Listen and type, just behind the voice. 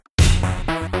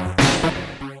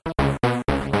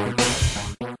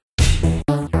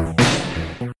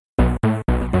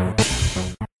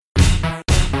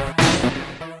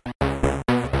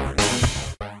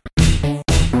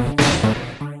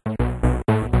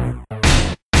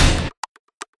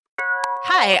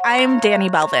Hi, I'm Danny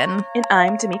Belvin. And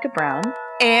I'm D'Amica Brown.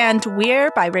 And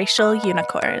we're biracial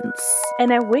unicorns.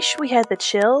 And I wish we had the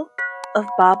chill of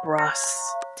Bob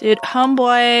Ross. Dude,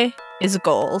 homeboy is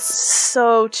goals.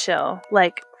 So chill.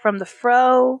 Like, from the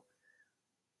fro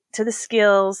to the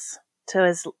skills to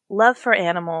his love for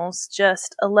animals,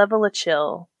 just a level of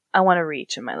chill I want to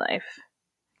reach in my life.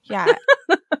 Yeah.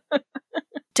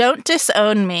 Don't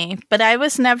disown me, but I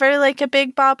was never like a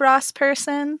big Bob Ross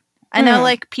person. I know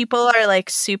like people are like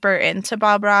super into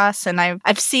Bob Ross, and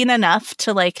I've seen enough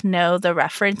to like know the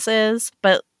references,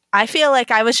 but I feel like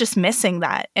I was just missing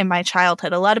that in my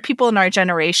childhood. A lot of people in our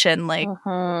generation like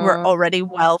were already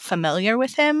well familiar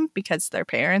with him because their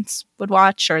parents would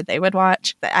watch or they would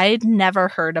watch. But I had never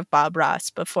heard of Bob Ross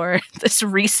before this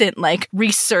recent like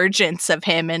resurgence of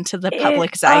him into the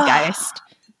public zeitgeist.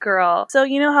 Girl. So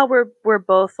you know how we're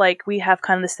both like, we have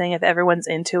kind of this thing, if everyone's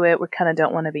into it, we kind of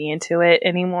don't want to be into it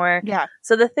anymore. Yeah.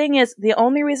 So the thing is, the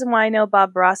only reason why I know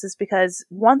Bob Ross is because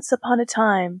once upon a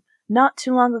time, not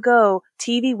too long ago,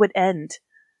 TV would end.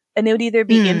 And it would either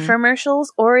be infomercials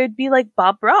or it'd be like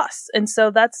Bob Ross. And so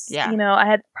that's, you know, I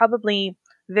had probably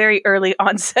very early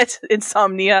onset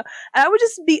insomnia. And I would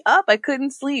just be up. I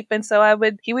couldn't sleep. And so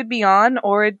he would be on,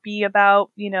 or it'd be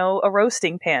about, you know, a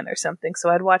roasting pan or something. So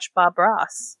I'd watch Bob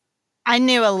Ross. I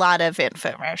knew a lot of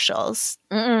infomercials.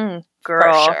 Girl.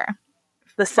 For sure.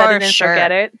 The set it and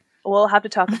forget it. We'll have to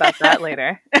talk about that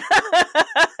later.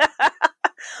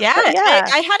 Yeah.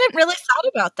 I hadn't really thought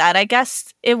about that. I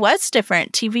guess it was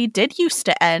different. TV did used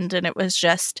to end, and it was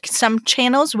just some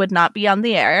channels would not be on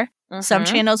the air. Some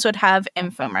channels would have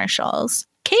infomercials.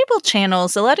 Cable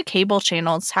channels, a lot of cable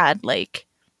channels had like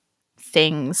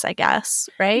things, I guess,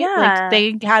 right? Yeah. Like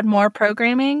they had more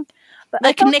programming. But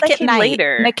like Nick at Night.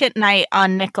 Later. Nick at Night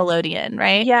on Nickelodeon,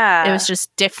 right? Yeah. It was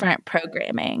just different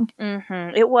programming.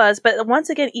 It was. But once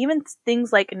again, even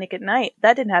things like Nick at Night,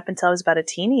 that didn't happen until I was about a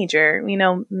teenager, you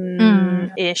know,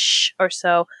 ish or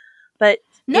so. But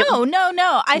No.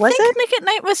 I think Nick at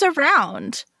Night was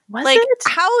around. Was like, it?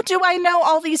 How do I know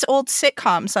all these old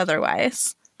sitcoms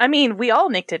otherwise? I mean, we all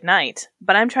nicked at night,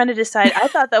 but I'm trying to decide. I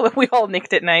thought that we all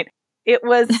nicked at night.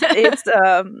 It's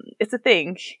a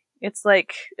thing. It's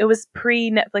like, it was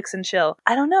pre-Netflix and chill.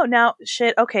 I don't know. Now,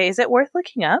 okay, is it worth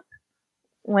looking up?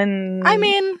 I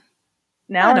don't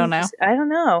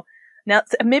know. Now,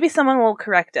 maybe someone will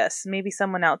correct us. Maybe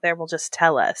someone out there will just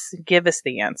tell us, give us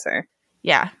the answer.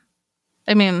 Yeah.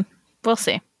 I mean, we'll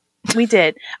see. We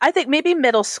did. I think maybe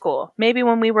middle school. Maybe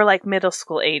when we were like middle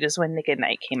school age is when Nick at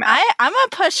Night came out. I'm going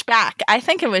to push back. I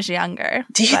think it was younger.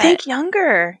 Do you think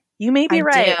younger? You may be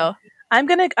right. Do. I'm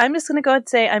just gonna go and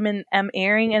say I'm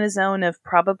erring in a zone of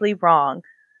probably wrong,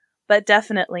 but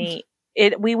definitely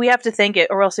we have to think it,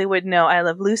 or else we would know. I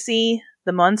Love Lucy,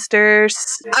 The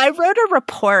Munsters. I wrote a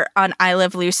report on I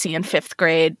Love Lucy in 5th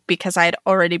grade because I'd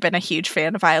already been a huge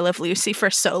fan of I Love Lucy for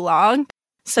so long.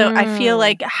 So I feel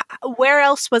like, where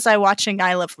else was I watching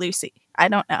I Love Lucy? I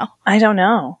don't know. I don't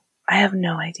know. I have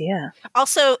no idea.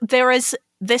 Also,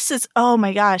 oh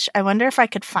my gosh, I wonder if I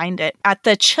could find it. At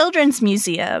the Children's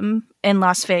Museum in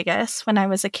Las Vegas when I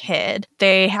was a kid,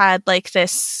 they had like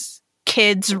this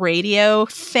kids radio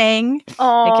thing,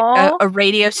 like a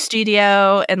radio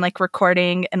studio and like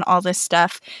recording and all this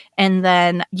stuff. And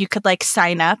then you could like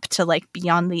sign up to like be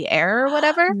on the air or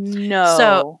whatever.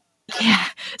 No.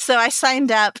 So I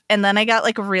signed up, and then I got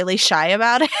like really shy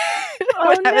about it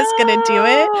when I was going to do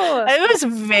it. I was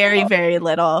very, very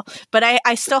little, but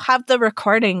I still have the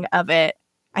recording of it.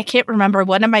 I can't remember.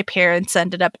 One of my parents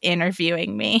ended up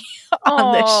interviewing me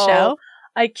on this show.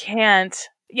 I can't.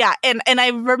 Yeah, and I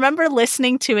remember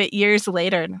listening to it years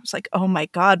later, and I was like, oh my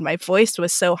God, my voice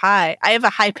was so high. I have a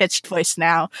high-pitched voice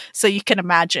now, so you can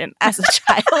imagine, as a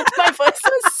child, my voice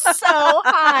was so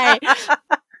high.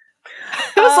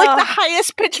 It was like the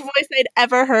highest pitched voice I'd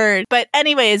ever heard. But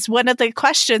anyways, one of the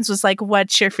questions was like,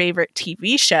 what's your favorite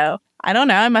TV show? I don't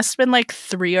know. I must have been like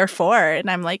 3 or 4. And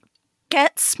I'm like,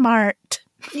 Get Smart.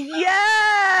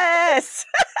 Yes!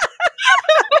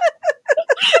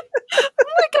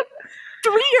 Like a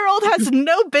 3-year-old has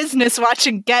no business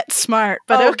watching Get Smart,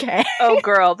 but okay. Oh,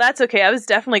 girl, that's okay. I was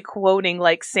definitely quoting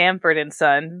like Sanford and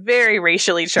Son, very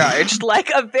racially charged.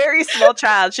 Like a very small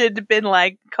child should have been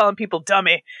like calling people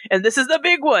dummy, and this is the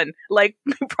big one. Like,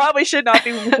 probably should not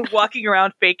be walking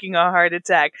around faking a heart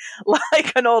attack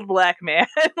like an old black man.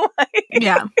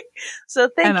 Yeah. So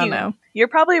thank you. You're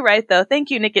probably right, though.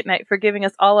 Thank you, Nick at Night, for giving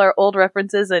us all our old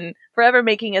references and forever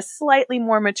making us slightly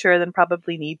more mature than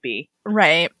probably need be.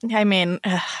 Right. I mean,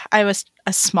 I was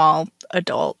a small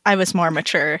adult. I was more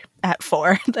mature at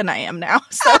 4 than I am now.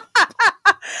 So,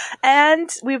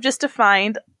 and we've just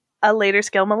defined a later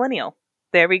scale millennial.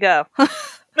 There we go.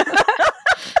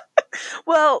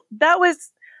 Well, that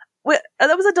was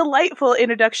a delightful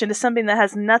introduction to something that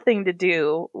has nothing to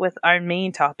do with our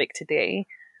main topic today,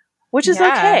 which is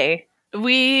okay.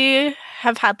 We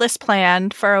have had this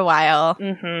planned for a while.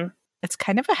 Mm-hmm. It's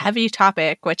kind of a heavy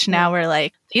topic, which now we're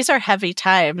like, these are heavy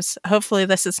times. Hopefully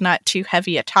this is not too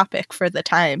heavy a topic for the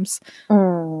times.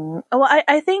 Well,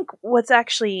 I think what's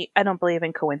actually, I don't believe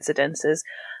in coincidences.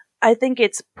 I think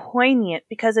it's poignant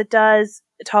because it does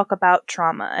talk about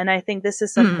trauma. And I think this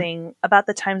is something about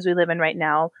the times we live in right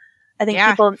now. I think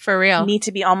people for real need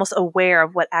to be almost aware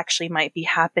of what actually might be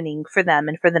happening for them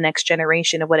and for the next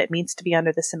generation, of what it means to be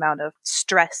under this amount of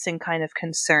stress and kind of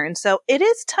concern. So it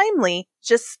is timely,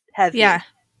 just heavy. Yeah.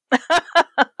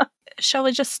 Shall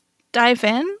we just dive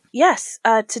in? Yes.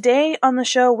 Today on the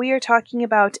show, we are talking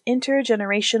about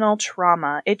intergenerational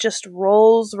trauma. It just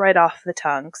rolls right off the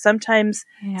tongue. Sometimes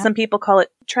some people call it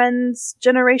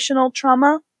transgenerational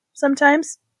trauma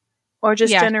sometimes, or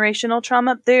just generational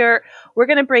trauma. We're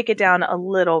going to break it down a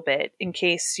little bit in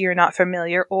case you're not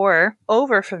familiar or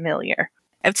over familiar.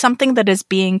 It's something that is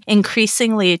being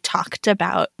increasingly talked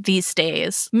about these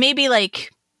days. Maybe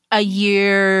like a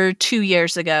year, 2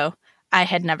 years ago, I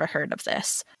had never heard of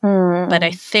this. But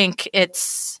I think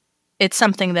it's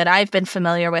something that I've been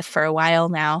familiar with for a while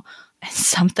now. It's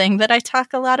something that I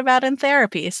talk a lot about in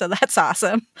therapy, so that's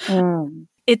awesome.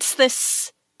 It's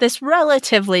this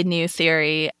relatively new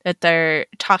theory that they're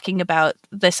talking about,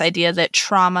 this idea that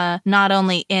trauma not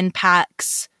only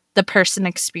impacts the person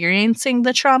experiencing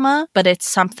the trauma, but it's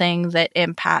something that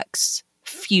impacts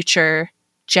future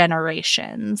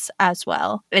generations as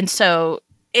well. And so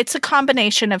it's a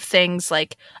combination of things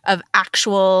like of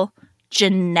actual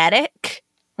genetic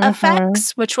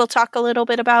effects, which we'll talk a little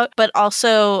bit about, but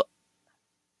also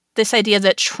this idea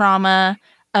that trauma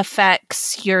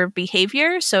affects your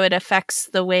behavior. So it affects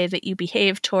the way that you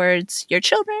behave towards your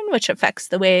children, which affects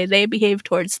the way they behave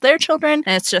towards their children.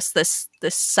 And it's just this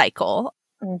cycle.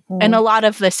 And a lot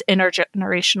of this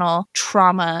intergenerational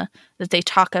trauma that they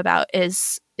talk about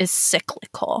is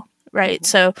cyclical, right?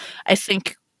 So I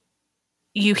think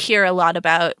you hear a lot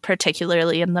about,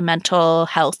 particularly in the mental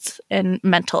health and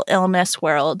mental illness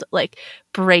world, like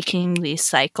breaking these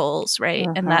cycles, right?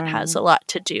 And that has a lot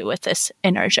to do with this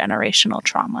intergenerational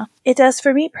trauma. It does.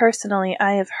 For me personally,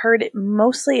 I have heard it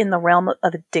mostly in the realm of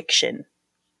addiction.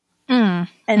 And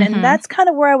that's kind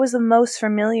of where I was the most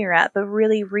familiar at, but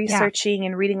really researching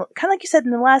and reading, kind of like you said,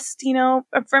 in the last,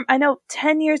 I know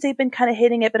 10 years they've been kind of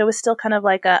hitting it, but it was still kind of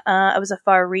like it was a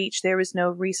far reach. There was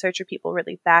no research or people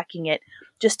really backing it,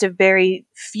 just a very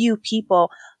few people.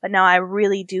 But now I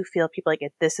really do feel people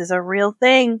like, this is a real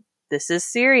thing. This is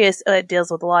serious. It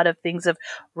deals with a lot of things of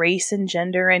race and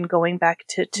gender and going back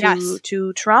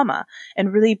to trauma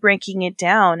and really breaking it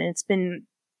down. And it's been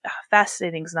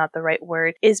fascinating is not the right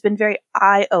word. It's been very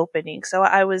eye-opening. So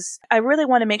I really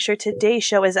want to make sure today's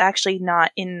show is actually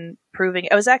not improving.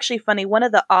 It was actually funny. One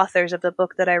of the authors of the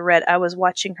book that I read, I was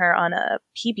watching her on a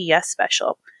PBS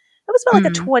special. It was about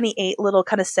like a 28 little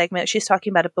kind of segment. She's talking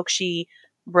about a book she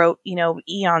wrote,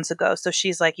 eons ago. So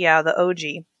she's like, yeah, the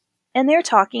OG. And they're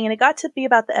talking, and it got to be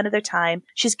about the end of their time.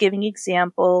 She's giving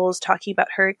examples, talking about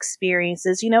her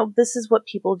experiences. This is what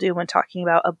people do when talking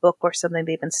about a book or something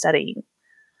they've been studying.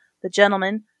 The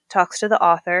gentleman talks to the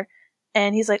author,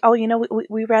 and he's like, oh,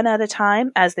 we ran out of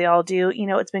time, as they all do.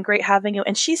 It's been great having you.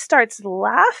 And she starts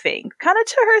laughing, kind of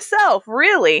to herself,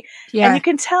 really. Yeah. And you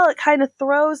can tell it kind of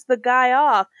throws the guy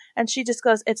off. And she just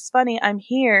goes, it's funny, I'm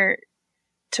here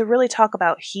to really talk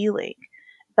about healing.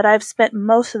 But I've spent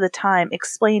most of the time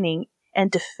explaining and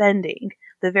defending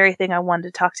the very thing I wanted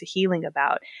to talk to healing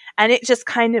about. And it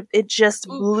just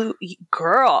blew,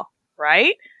 girl,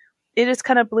 right? It just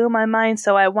kind of blew my mind.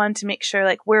 So I wanted to make sure,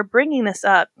 like, we're bringing this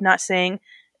up, not saying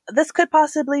this could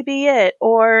possibly be it,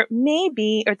 or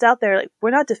maybe, or it's out there. Like, we're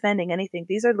not defending anything.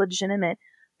 These are legitimate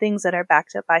things that are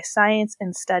backed up by science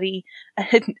and study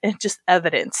and just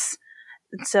evidence.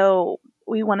 And so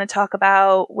we want to talk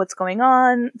about what's going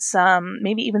on,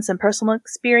 maybe even some personal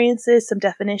experiences, some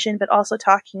definition, but also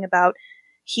talking about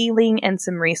healing and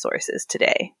some resources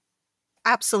today.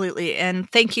 Absolutely. And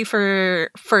thank you for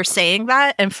saying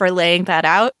that and for laying that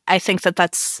out. I think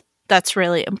that's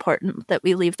really important that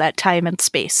we leave that time and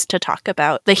space to talk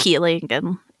about the healing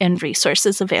and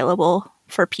resources available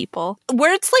for people.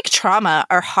 Words like trauma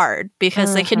are hard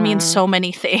because they can mean so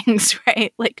many things,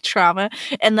 right? Like trauma.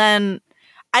 And then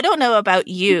I don't know about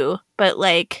you, but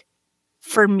like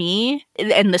for me,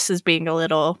 and this is being a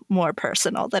little more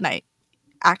personal than I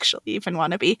actually even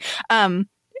want to be,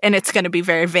 And it's going to be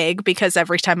very vague because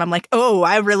every time I'm like, oh,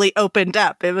 I really opened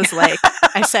up. It was like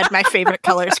I said my favorite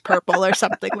color is purple or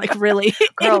something like really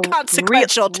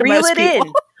inconsequential to most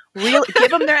people.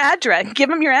 Give them their address. Give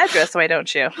them your address, why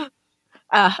don't you?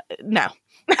 No.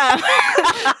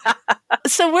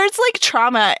 So words like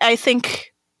trauma, I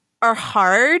think, are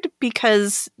hard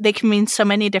because they can mean so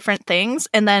many different things.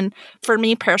 And then for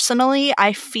me personally,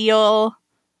 I feel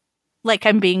like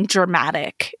I'm being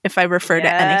dramatic if I refer to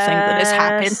anything that has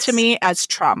happened to me as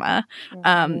trauma,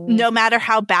 no matter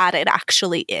how bad it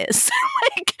actually is.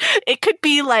 Like, it could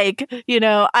be like, you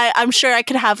know, I'm sure I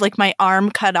could have like my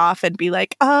arm cut off and be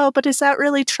like, oh, but is that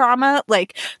really trauma?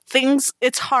 Like things,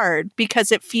 it's hard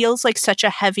because it feels like such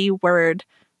a heavy word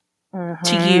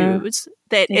to use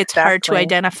that it's hard to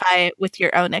identify it with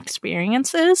your own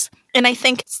experiences. And I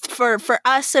think for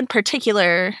us in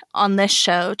particular on this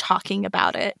show talking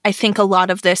about it, I think a lot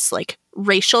of this like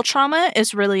racial trauma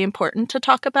is really important to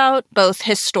talk about, both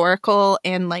historical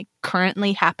and like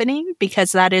currently happening,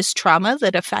 because that is trauma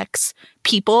that affects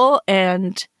people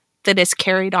and that is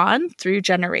carried on through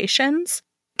generations.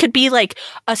 Could be like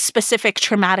a specific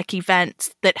traumatic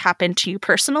event that happened to you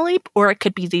personally, or it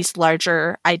could be these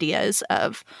larger ideas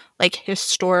of like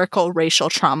historical racial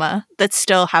trauma that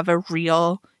still have a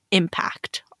real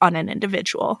impact on an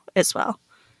individual as well.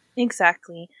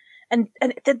 Exactly. And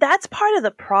that's part of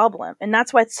the problem. And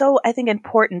that's why it's so, I think,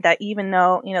 important that even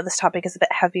though, you know, this topic is a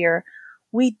bit heavier,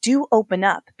 we do open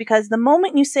up, because the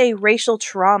moment you say racial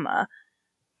trauma,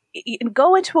 you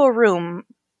go into a room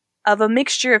of a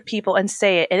mixture of people and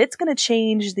say it, and it's going to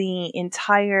change the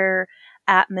entire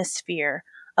atmosphere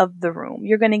of the room.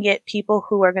 You're going to get people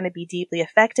who are going to be deeply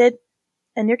affected,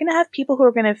 and you're going to have people who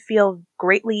are going to feel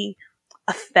greatly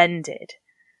offended.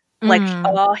 Like,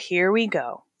 oh, here we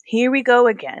go. Here we go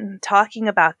again, talking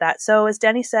about that. So as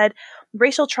Denny said,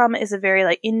 racial trauma is a very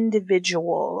like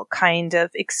individual kind of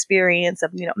experience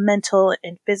of, you know, mental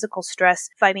and physical stress,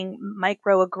 fighting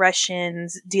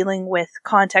microaggressions, dealing with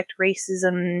contact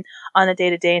racism on a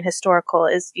day-to-day, and historical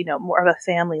is, you know, more of a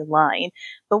family line.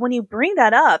 But when you bring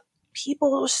that up,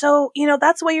 people, so, you know,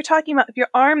 that's what you're talking about. If your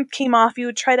arm came off, you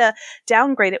would try to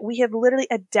downgrade it. We have literally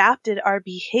adapted our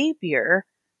behavior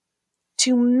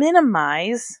to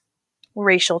minimize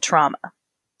racial trauma,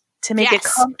 to make it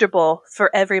comfortable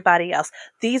for everybody else.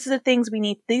 These are the things we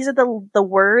need. These are the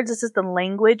words. This is the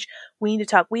language we need to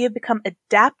talk. We have become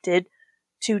adapted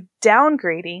to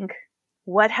downgrading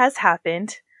what has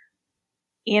happened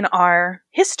in our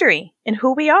history and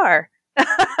who we are.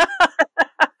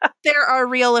 There are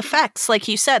real effects. Like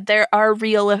you said, there are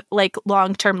real, like,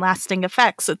 long-term lasting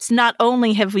effects. It's not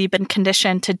only have we been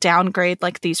conditioned to downgrade,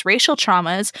 like, these racial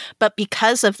traumas, but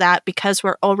because of that, because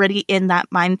we're already in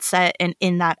that mindset and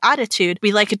in that attitude,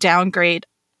 we, like, downgrade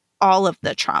all of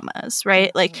the traumas, right?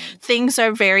 Like, things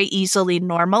are very easily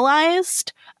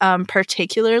normalized,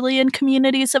 particularly in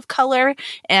communities of color,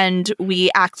 and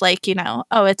we act like, you know,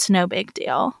 oh, it's no big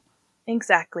deal.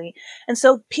 Exactly. And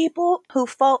so people who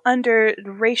fall under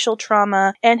racial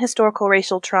trauma and historical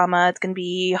racial trauma, it's going to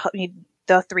be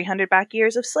the 300 back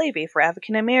years of slavery for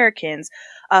African Americans,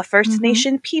 First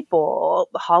Nation people,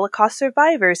 Holocaust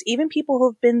survivors, even people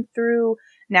who've been through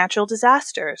natural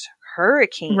disasters,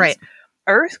 hurricanes,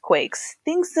 earthquakes,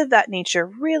 things of that nature,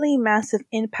 really massive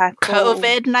impact.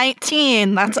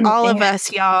 COVID-19, that's all of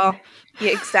us, y'all.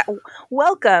 Yeah, exactly.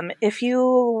 Welcome. If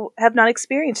you have not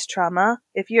experienced trauma,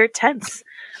 if you're tense,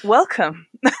 welcome.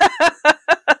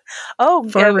 Oh,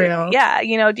 for real. Yeah,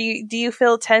 you know, do you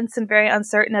feel tense and very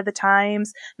uncertain at the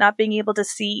times, not being able to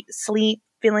sleep,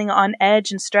 feeling on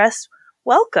edge and stress?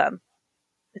 Welcome.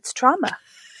 It's trauma.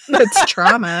 It's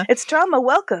trauma. It's trauma.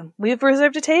 Welcome. We've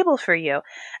reserved a table for you.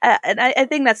 And I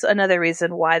think that's another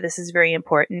reason why this is very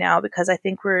important now, because I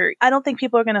don't think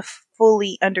people are going to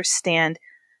fully understand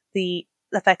the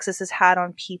effects this has had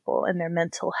on people and their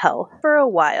mental health for a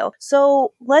while.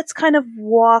 So let's kind of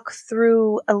walk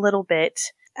through a little bit.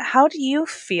 How do you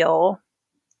feel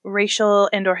racial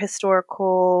and or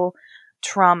historical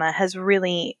trauma has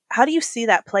really, how do you see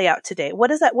that play out today? What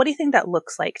do you think that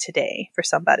looks like today for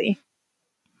somebody?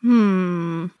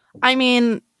 I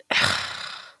mean,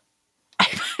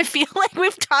 I feel like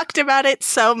we've talked about it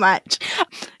so much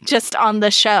just on the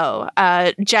show,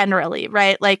 generally,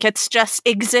 right? Like, it's just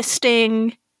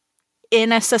existing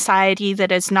in a society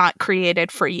that is not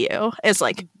created for you is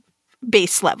like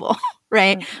base level,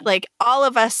 right? Mm-hmm. Like, all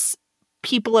of us,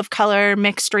 people of color,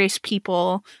 mixed race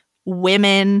people,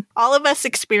 women, all of us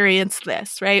experience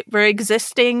this, right? We're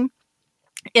existing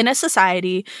in a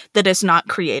society that is not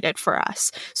created for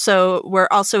us. So we're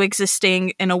also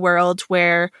existing in a world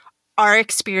where our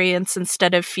experience,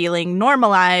 instead of feeling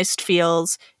normalized,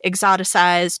 feels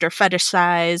exoticized or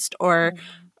fetishized or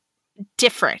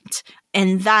different.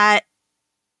 And that,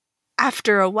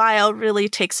 after a while, really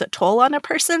takes a toll on a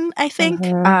person, I think.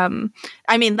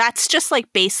 I mean, that's just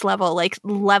like base level, like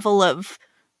level of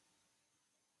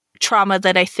trauma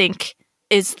that I think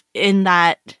is in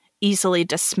that easily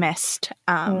dismissed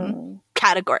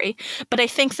category. But I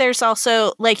think there's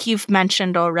also, like you've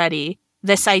mentioned already,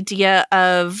 this idea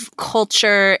of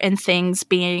culture and things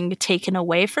being taken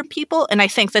away from people. And I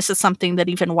think this is something that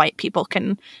even white people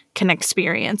can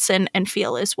experience and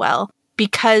feel as well.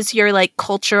 Because your like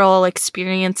cultural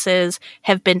experiences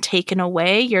have been taken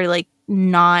away, you're like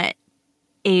not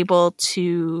able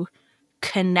to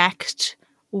connect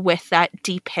with that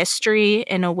deep history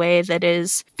in a way that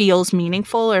feels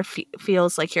meaningful or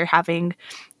feels like you're having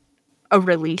a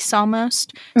release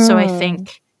almost. So I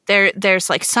think there's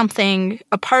like something,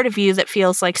 a part of you that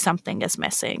feels like something is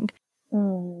missing.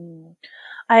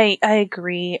 I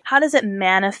agree. How does it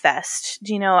manifest?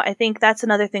 I think that's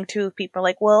another thing too. People are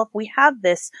like, well, if we have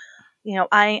this,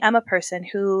 I'm a person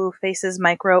who faces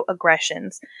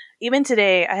microaggressions. Even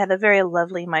today, I had a very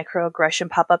lovely microaggression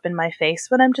pop up in my face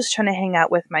when I'm just trying to hang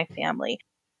out with my family.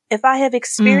 If I have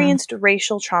experienced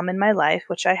racial trauma in my life,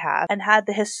 which I have, and had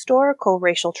the historical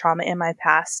racial trauma in my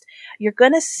past, you're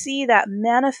going to see that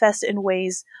manifest in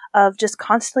ways of just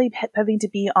constantly having to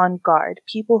be on guard.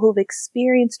 People who've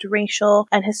experienced racial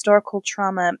and historical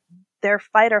trauma, their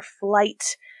fight or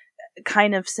flight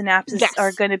kind of synapses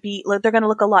are going to be, they're going to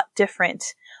look a lot different.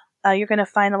 You're going to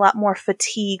find a lot more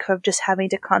fatigue of just having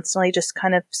to constantly just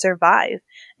kind of survive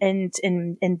and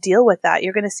deal with that.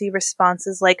 You're going to see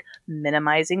responses like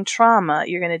minimizing trauma.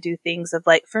 You're going to do things of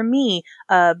like, for me,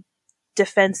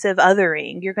 defensive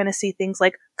othering. You're going to see things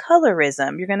like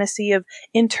colorism. You're going to see of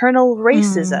internal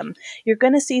racism. You're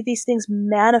going to see these things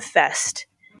manifest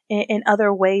in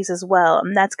other ways as well.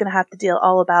 And that's going to have to deal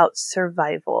all about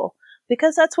survival.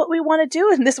 Because that's what we want to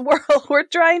do in this world. We're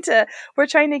trying to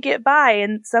get by.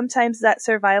 And sometimes that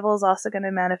survival is also going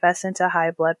to manifest into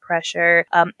high blood pressure,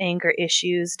 anger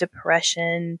issues,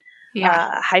 depression,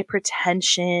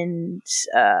 hypertension,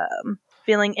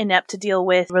 feeling inept to deal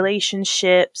with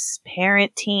relationships,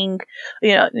 parenting,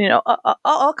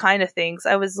 all kind of things.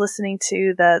 I was listening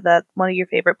to the one of your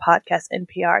favorite podcasts,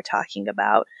 NPR, talking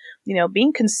about,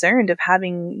 being concerned of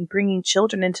bringing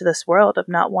children into this world, of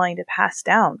not wanting to pass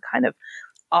down kind of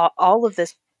all of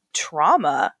this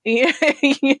trauma.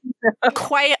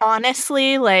 Quite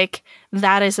honestly, like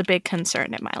that is a big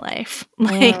concern in my life.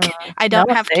 Like I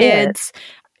don't have kids.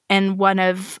 And one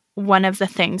of the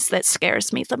things that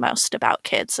scares me the most about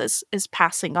kids is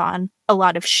passing on a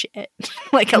lot of shit,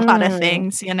 like a lot of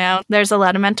things, There's a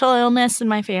lot of mental illness in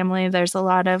my family. There's a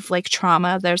lot of like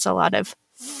trauma. There's a lot of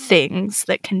things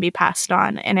that can be passed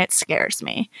on, and it scares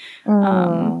me,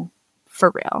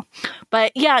 for real.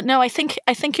 But yeah, no, I think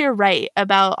you're right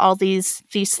about all these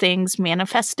things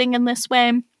manifesting in this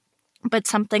way. But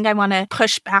something I want to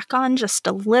push back on just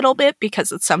a little bit,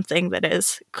 because it's something that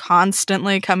is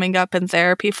constantly coming up in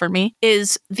therapy for me,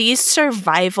 is these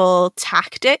survival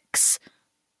tactics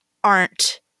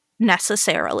aren't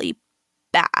necessarily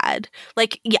bad.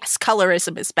 Like, yes,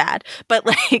 colorism is bad, but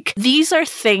like these are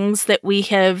things that we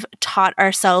have taught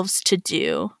ourselves to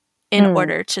do in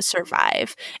order to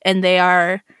survive. And they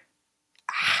are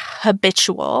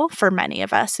habitual for many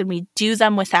of us, and we do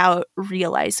them without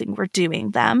realizing we're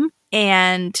doing them.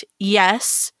 And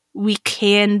yes, we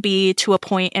can be to a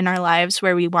point in our lives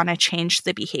where we want to change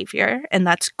the behavior, and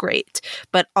that's great.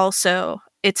 But also,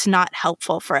 it's not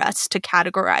helpful for us to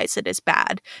categorize it as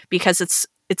bad, because it's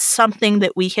something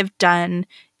that we have done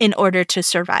in order to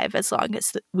survive as long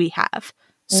as we have.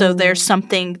 So there's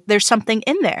something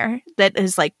in there that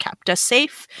has like kept us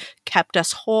safe, kept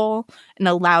us whole, and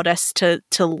allowed us to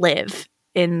live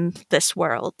in this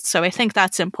world. So I think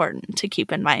that's important to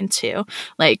keep in mind too.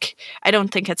 Like, I don't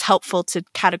think it's helpful to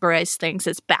categorize things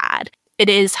as bad. It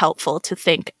is helpful to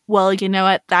think, well, you know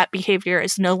what, that behavior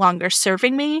is no longer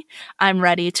serving me. I'm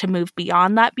ready to move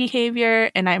beyond that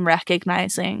behavior, and I'm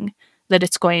recognizing that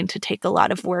it's going to take a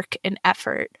lot of work and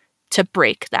effort to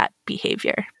break that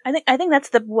behavior. I think that's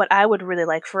what I would really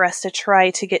like for us to try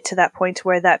to get to that point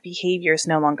where that behavior is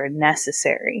no longer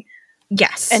necessary.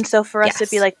 Yes. And so for us to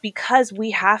be like, because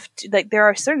we have to, like, there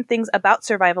are certain things about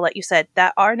survival, like you said,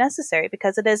 that are necessary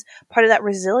because it is part of that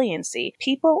resiliency.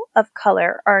 People of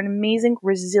color are an amazing,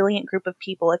 resilient group of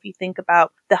people. If you think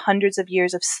about the hundreds of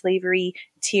years of slavery,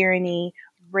 tyranny,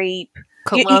 rape,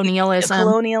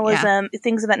 Colonialism.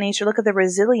 Things of that nature. Look at the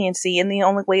resiliency, and the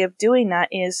only way of doing that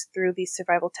is through these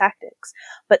survival tactics.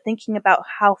 But thinking about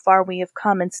how far we have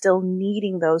come and still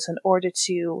needing those in order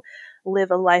to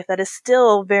live a life that is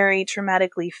still very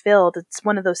traumatically filled. It's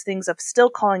one of those things of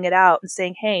still calling it out and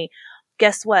saying, hey,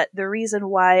 guess what? The reason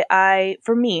why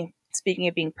for me, speaking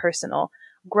of being personal,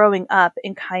 growing up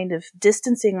and kind of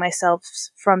distancing myself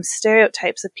from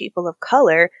stereotypes of people of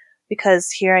color,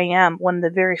 because here I am, one of the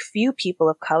very few people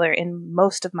of color in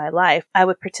most of my life, I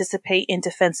would participate in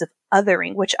defensive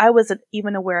othering, which I wasn't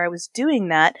even aware I was doing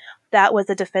that. That was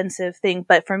a defensive thing.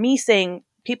 But for me saying,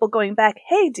 people going back,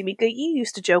 hey, D'Amica, you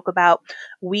used to joke about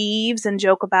weaves and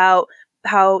joke about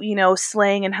how,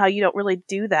 slang and how you don't really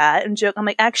do that and joke. I'm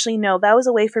like, actually, no, that was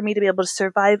a way for me to be able to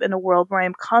survive in a world where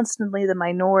I'm constantly the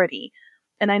minority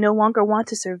and I no longer want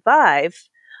to survive.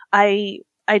 I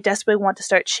desperately want to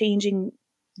start changing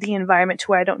the environment to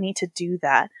where I don't need to do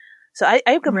that. So I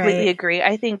completely agree.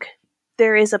 I think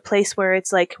there is a place where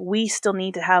it's like, we still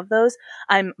need to have those.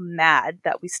 I'm mad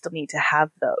that we still need to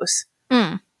have those.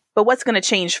 But what's going to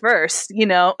change first,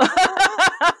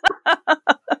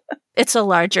 It's a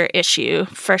larger issue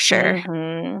for sure.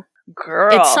 Mm-hmm.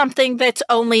 Girl. It's something that's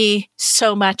only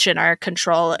so much in our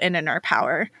control and in our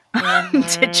power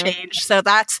to change. So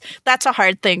that's a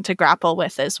hard thing to grapple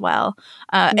with as well.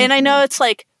 And I know it's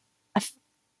like, I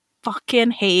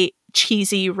fucking hate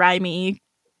cheesy, rhymey,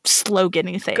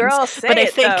 slogany things. Girl, say but I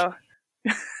it, think though.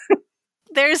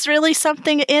 there's really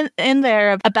something in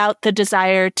there about the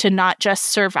desire to not just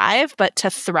survive, but to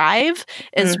thrive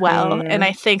as well. And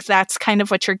I think that's kind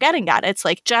of what you're getting at. It's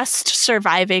like just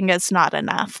surviving is not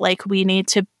enough. Like we need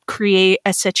to create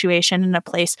a situation in a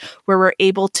place where we're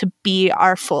able to be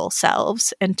our full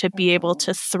selves and to be able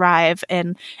to thrive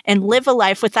and live a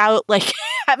life without like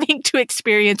having to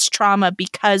experience trauma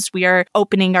because we are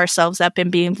opening ourselves up and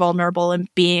being vulnerable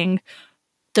and being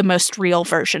the most real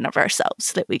version of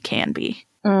ourselves that we can be.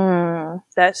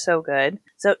 That's so good.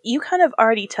 So you kind of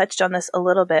already touched on this a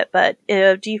little bit, but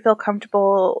do you feel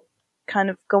comfortable kind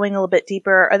of going a little bit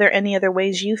deeper? Are there any other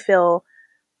ways you feel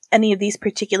any of these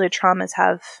particular traumas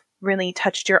have really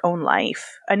touched your own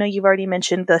life? I know you've already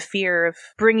mentioned the fear of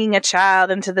bringing a child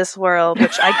into this world,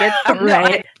 which I get.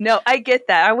 Right. I get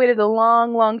that. I waited a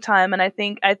long, long time, and I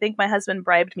think my husband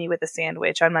bribed me with a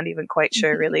sandwich. I'm not even quite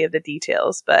sure really of the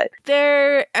details, but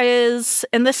there is,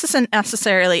 and this isn't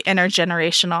necessarily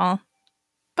intergenerational,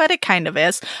 but it kind of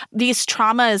is, these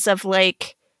traumas of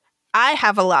like, I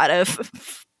have a lot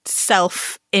of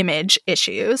self-image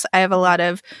issues.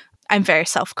 I'm very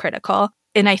self-critical,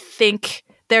 and I think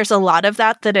there's a lot of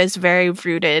that is very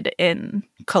rooted in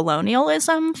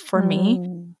colonialism for me.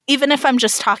 Even if I'm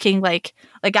just talking like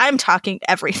I'm talking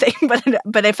everything,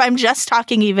 but if I'm just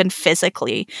talking even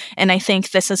physically, and I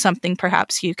think this is something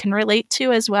perhaps you can relate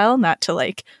to as well, not to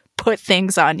like put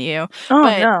things on you.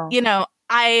 No.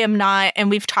 I am not, and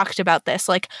we've talked about this,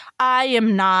 like I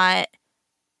am not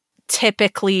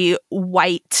typically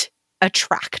white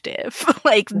attractive.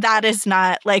 Like that is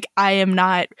not, like I am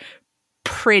not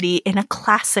pretty in a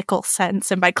classical sense,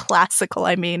 and by classical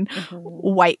I mean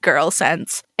white girl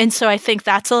sense. And so I think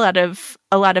that's a lot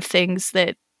of things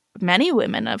that many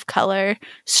women of color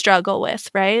struggle with,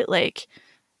 right? Like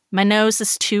my nose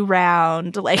is too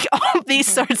round, like all these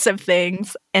sorts of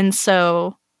things. And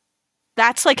so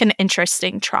that's like an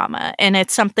interesting trauma, and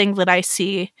it's something that I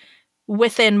see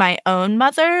within my own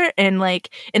mother, and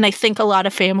I think a lot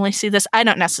of families see this. I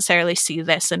don't necessarily see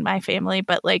this in my family,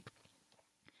 but like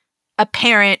a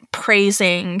parent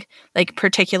praising, like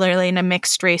particularly in a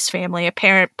mixed race family, a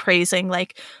parent praising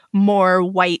like more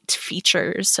white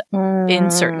features in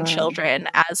certain children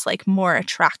as like more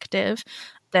attractive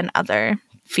than other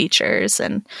features.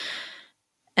 And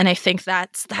I think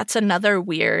that's another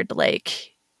weird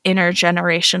like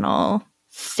intergenerational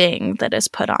thing that is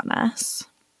put on us.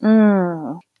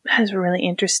 That is really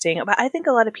interesting. But I think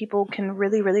a lot of people can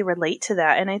really, really relate to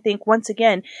that. And I think, once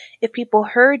again, if people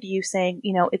heard you saying,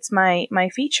 it's my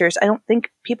features, I don't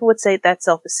think people would say that's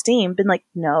self-esteem. Been like,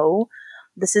 no,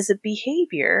 this is a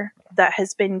behavior that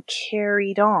has been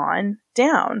carried on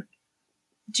down.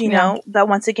 Do you know that,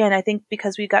 once again, I think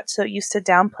because we got so used to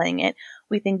downplaying it,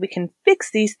 we think we can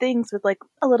fix these things with like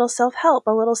a little self-help,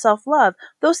 a little self-love.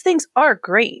 Those things are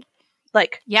great.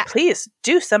 Like, please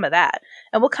do some of that.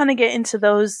 And we'll kind of get into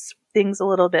those things a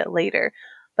little bit later.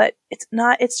 But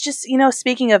it's just,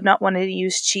 speaking of not wanting to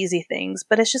use cheesy things,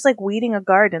 but it's just like weeding a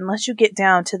garden. Unless you get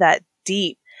down to that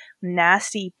deep,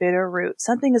 nasty, bitter root,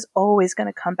 something is always going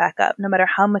to come back up, no matter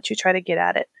how much you try to get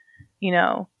at it.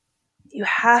 You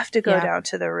have to go down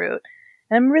to the root.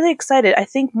 And I'm really excited. I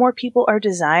think more people are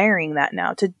desiring that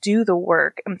now, to do the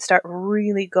work and start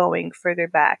really going further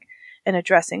back and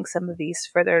addressing some of these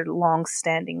further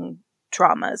long-standing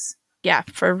traumas. Yeah,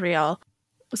 for real.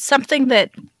 Something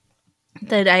that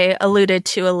I alluded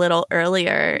to a little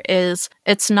earlier is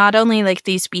it's not only like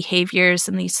these behaviors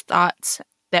and these thoughts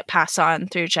that pass on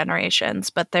through generations,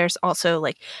 but there's also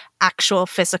like actual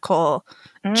physical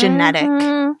genetic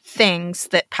things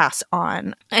that pass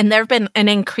on. And there have been an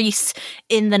increase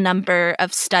in the number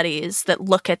of studies that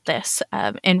look at this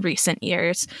in recent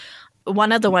years.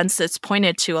 One of the ones that's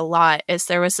pointed to a lot is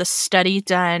there was a study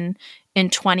done in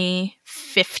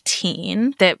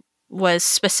 2015 that was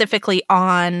specifically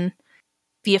on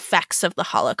the effects of the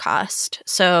Holocaust.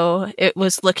 So it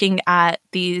was looking at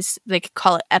these, they could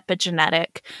call it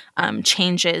epigenetic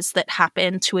changes that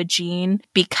happen to a gene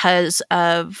because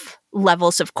of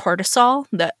levels of cortisol,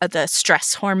 the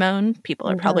stress hormone. People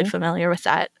are probably familiar with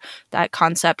that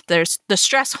concept. There's the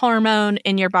stress hormone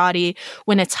in your body.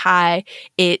 When it's high,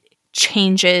 it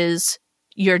changes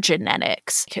your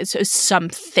genetics, because some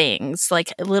things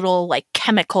like little like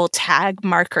chemical tag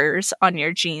markers on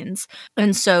your genes.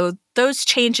 And so those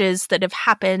changes that have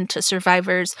happened to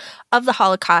survivors of the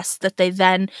Holocaust that they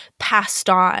then passed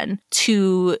on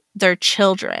to their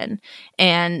children,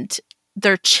 and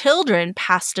their children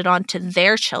passed it on to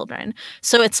their children.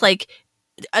 So it's like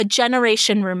a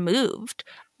generation removed.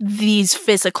 These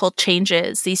physical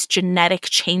changes, these genetic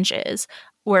changes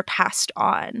were passed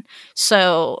on.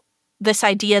 So this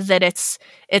idea that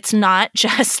it's not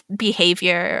just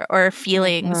behavior or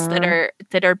feelings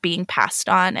that are being passed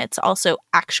on, it's also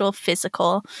actual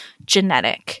physical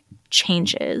genetic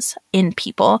changes in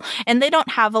people. And they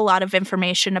don't have a lot of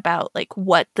information about like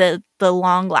what the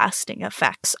long-lasting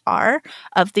effects are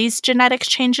of these genetic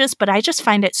changes, but I just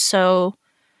find it so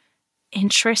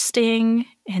interesting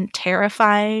and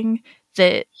terrifying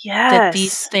that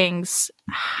these things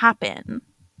happen,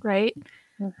 right?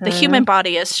 The human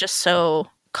body is just so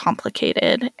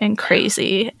complicated and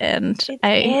crazy, and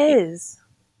I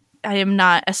am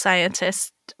not a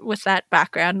scientist with that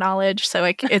background knowledge, so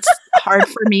it's hard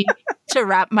for me to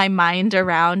wrap my mind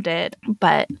around it.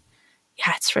 But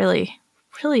yeah, it's really,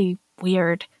 really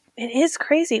weird. It is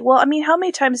crazy. Well, I mean, how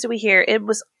many times do we hear it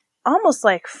was almost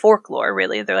like folklore,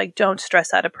 really? They're like, don't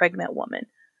stress out a pregnant woman,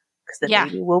 because the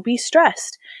baby will be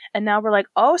stressed. And now we're like,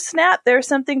 oh snap, there's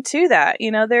something to that. You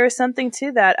know, there is something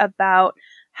to that about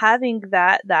having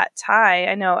that tie.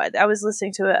 I know I was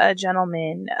listening to a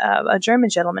gentleman, a German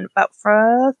gentleman, about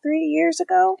 3 years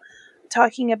ago,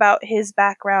 talking about his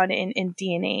background in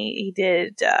DNA. He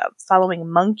did following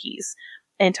monkeys,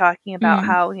 and talking about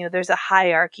how, you know, there's a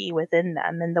hierarchy within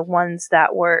them, and the ones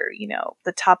that were, you know,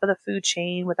 the top of the food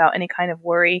chain without any kind of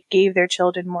worry gave their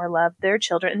children more love, their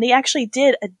children. And they actually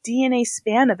did a DNA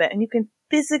span of it. And you can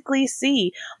physically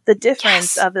see the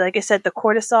difference of, like I said, the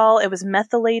cortisol. It was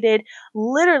methylated,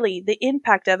 literally the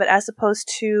impact of it, as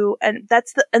opposed to, and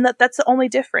that's the only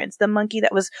difference. The monkey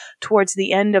that was towards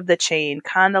the end of the chain,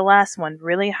 kind of the last one,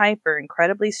 really hyper,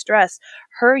 incredibly stressed.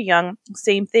 Her young,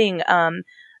 same thing,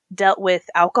 dealt with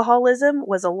alcoholism,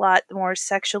 was a lot more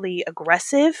sexually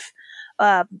aggressive,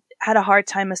 had a hard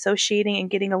time associating and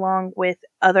getting along with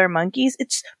other monkeys.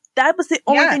 That was the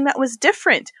only thing that was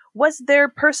different, was their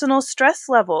personal stress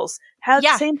levels, had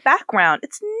the same background.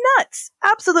 It's nuts.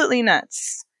 Absolutely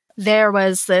nuts. There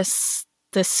was this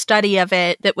study of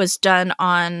it that was done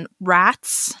on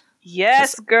rats.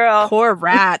 Yes, girl. Poor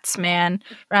rats, man.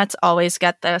 Rats always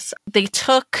get this. They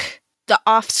took the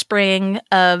offspring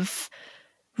of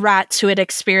rats who had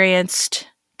experienced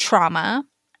trauma,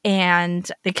 and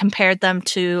they compared them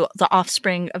to the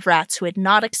offspring of rats who had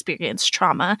not experienced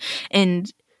trauma.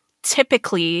 And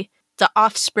typically, the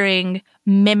offspring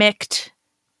mimicked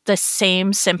the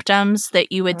same symptoms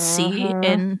that you would see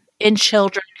in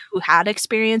children who had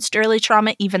experienced early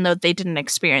trauma, even though they didn't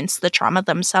experience the trauma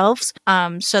themselves.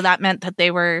 So that meant that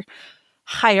they were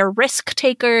higher risk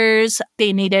takers.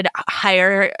 They needed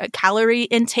higher calorie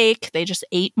intake. They just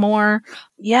ate more.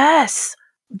 Yes.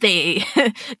 They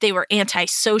were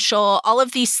antisocial. All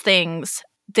of these things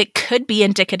that could be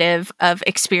indicative of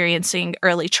experiencing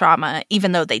early trauma,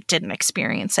 even though they didn't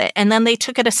experience it. And then they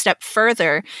took it a step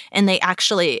further, and they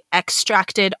actually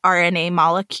extracted RNA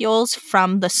molecules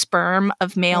from the sperm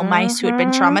of male mice who had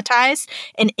been traumatized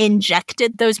and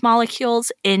injected those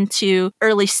molecules into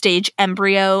early stage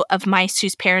embryo of mice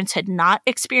whose parents had not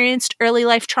experienced early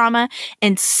life trauma.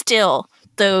 And still,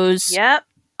 those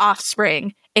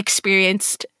offspring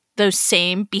experienced those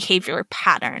same behavior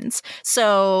patterns.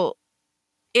 So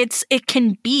it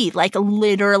can be like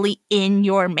literally in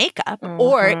your makeup,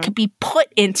 or it could be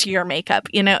put into your makeup.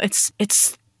 You know,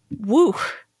 it's woo,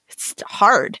 it's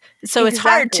hard. So it's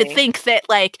hard to think that,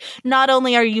 like, not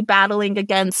only are you battling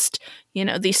against, you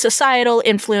know, these societal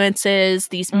influences,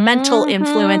 these mental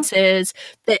influences,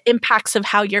 the impacts of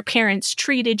how your parents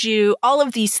treated you, all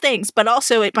of these things, but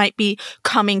also it might be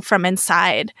coming from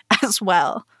inside as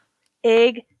well.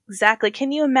 Exactly.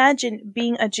 Can you imagine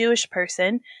being a Jewish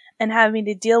person and having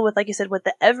to deal with, like you said, with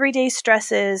the everyday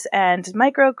stresses and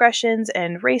microaggressions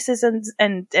and racism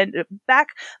and back,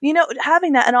 you know,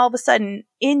 having that, and all of a sudden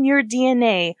in your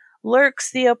DNA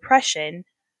lurks the oppression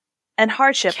and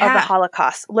hardship of the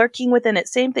Holocaust lurking within it.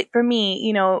 Same thing for me,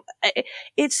 you know,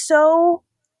 it's not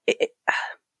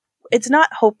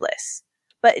hopeless.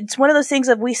 But it's one of those things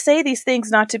of, we say these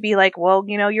things not to be like, well,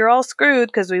 you know, you're all screwed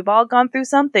because we've all gone through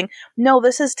something. No,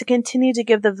 this is to continue to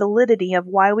give the validity of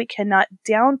why we cannot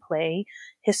downplay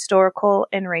historical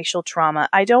and racial trauma.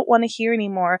 I don't want to hear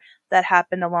anymore that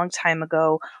happened a long time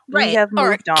ago. Right. We have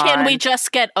moved on. Can we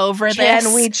just get over this?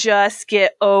 Can we just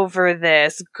get over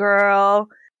this, girl?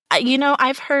 You know,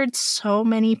 I've heard so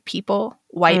many people,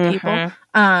 white people,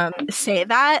 say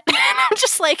that. I'm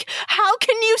just like, how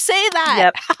can you say that?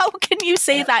 Yep. How can you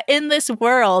say that in this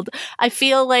world? I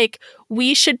feel like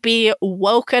we should be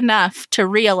woke enough to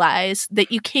realize that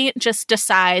you can't just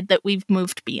decide that we've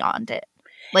moved beyond it.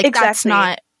 Like, that's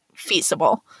not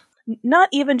feasible. Not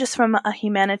even just from a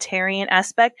humanitarian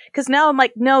aspect, because now I'm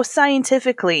like, no,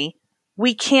 scientifically,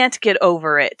 we can't get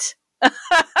over it.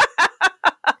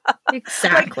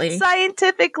 Exactly. Like,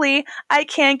 scientifically, I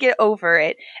can't get over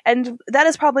it. And that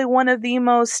is probably one of the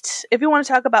most, if you want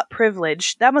to talk about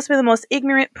privilege, that must be the most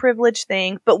ignorant privilege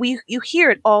thing, but you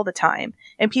hear it all the time.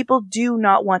 And people do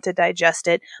not want to digest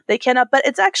it. They cannot, but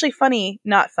it's actually funny,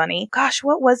 not funny. Gosh,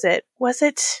 what was it?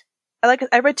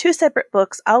 I read 2 separate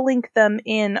books. I'll link them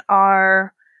in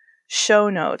our show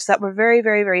notes that were very,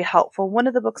 very, very helpful. One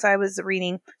of the books I was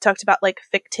reading talked about, like,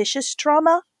 fictitious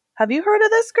trauma. Have you heard of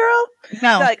this, girl?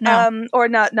 No, like, no. Or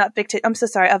not fictitious. I'm so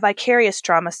sorry. A vicarious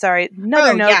trauma. Sorry.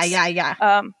 Notes.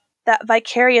 Yeah. That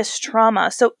vicarious trauma.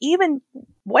 So even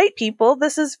white people,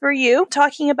 this is for you.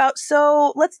 Talking about.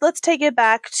 So let's take it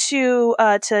back to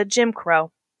Jim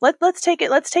Crow. Let's take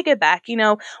it back. You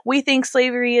know, we think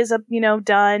slavery is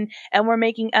done, and we're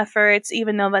making efforts,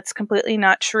 even though that's completely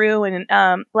not true.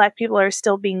 And Black people are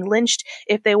still being lynched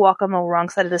if they walk on the wrong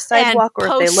side of the sidewalk, and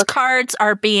or if they look. Postcards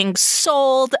are being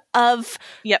sold of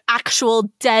actual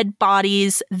dead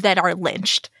bodies that are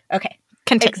lynched. Okay.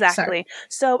 Continue. Exactly. Sorry.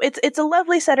 So it's a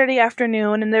lovely Saturday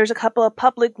afternoon, and there's a couple of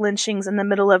public lynchings in the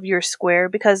middle of your square,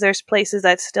 because there's places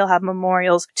that still have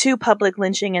memorials to public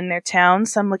lynching in their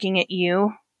towns. So I'm looking at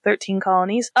you. 13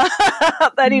 colonies.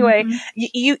 But anyway,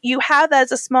 you have that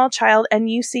as a small child, and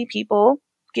you see people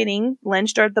getting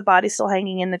lynched or the body still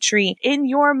hanging in the tree. In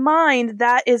your mind,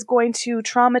 that is going to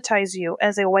traumatize you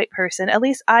as a white person. At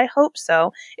least I hope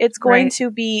so. It's going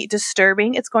to be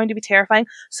disturbing. It's going to be terrifying.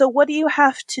 So what do you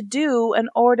have to do in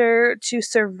order to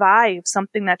survive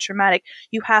something that traumatic?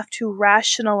 You have to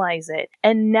rationalize it.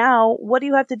 And now, what do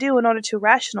you have to do in order to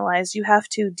rationalize? You have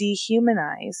to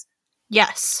dehumanize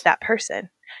that person.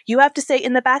 You have to say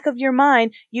in the back of your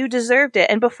mind, you deserved it.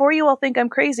 And before you all think I'm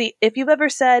crazy, if you've ever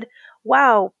said,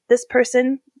 wow, this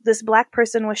Black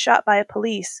person was shot by a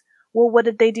police, well, what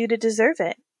did they do to deserve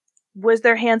it? Was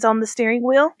their hands on the steering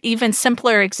wheel? Even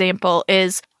simpler example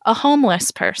is a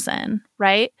homeless person,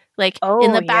 right? Like,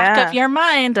 in the back of your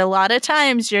mind, a lot of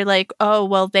times you're like, oh,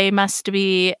 well, they must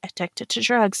be addicted to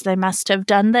drugs. They must have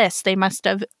done this. They must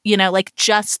have, like,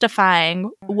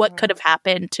 justifying what could have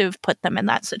happened to have put them in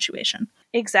that situation.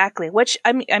 Exactly. Which,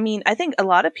 I mean, I think a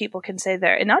lot of people can say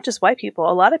and not just white people,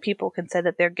 a lot of people can say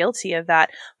that they're guilty of that.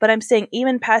 But I'm saying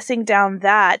even passing down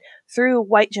that through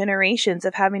white generations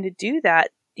of having to do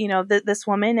that, this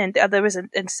woman, and there was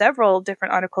in several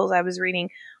different articles I was reading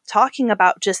talking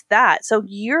about just that. So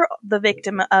you're the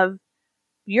victim of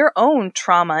your own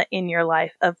trauma in your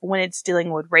life of when it's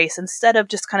dealing with race, instead of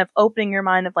just kind of opening your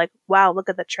mind of like, wow, look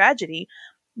at the tragedy.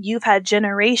 You've had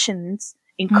generations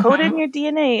encoded in your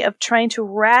DNA of trying to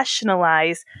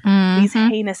rationalize these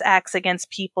heinous acts against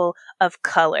people of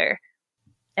color.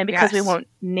 And because we won't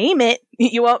name it,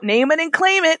 you won't name it and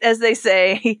claim it, as they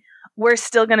say, we're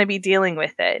still going to be dealing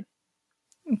with it.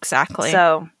 Exactly.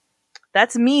 So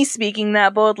that's me speaking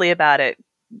that boldly about it,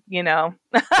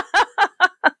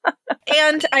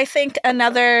 And I think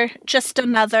another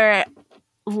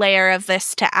layer of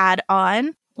this to add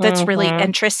on that's really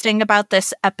interesting about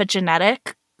this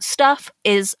epigenetic stuff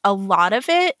is a lot of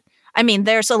it. I mean,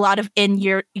 there's a lot of in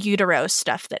your utero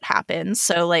stuff that happens.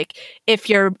 So, like, if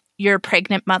your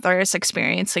pregnant mother is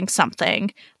experiencing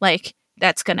something, like,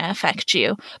 that's going to affect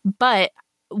you. But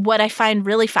what I find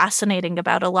really fascinating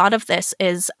about a lot of this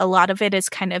is a lot of it is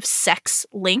kind of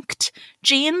sex-linked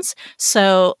genes.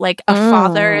 So, like, a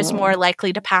father is more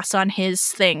likely to pass on his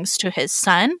things to his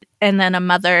son, and then a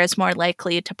mother is more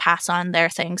likely to pass on their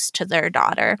things to their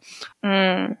daughter.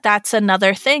 That's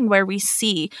another thing where we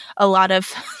see a lot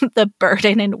of the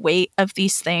burden and weight of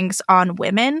these things on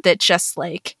women that just,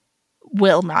 like,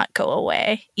 will not go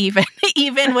away, even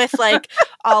with like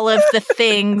all of the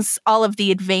things, all of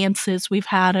the advances we've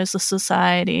had as a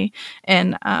society,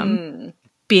 and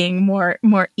being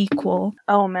more equal.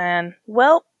 Oh man.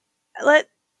 Well,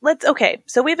 let's okay.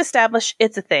 So we've established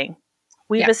it's a thing.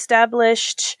 We've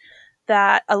established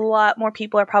that a lot more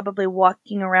people are probably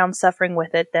walking around suffering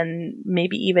with it than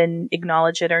maybe even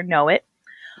acknowledge it or know it.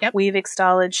 Yep. We've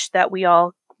acknowledged that we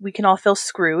can all feel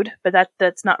screwed, but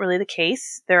that's not really the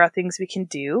case. There are things we can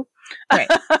do. Right.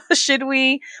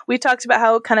 We talked about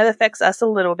how it kind of affects us a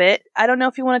little bit. I don't know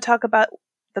if you want to talk about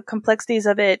the complexities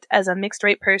of it as a mixed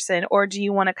rate person, or do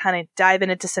you want to kind of dive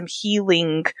into some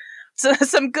healing, do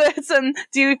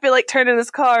you feel like turning this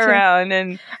car around?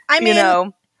 And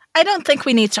I don't think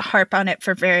we need to harp on it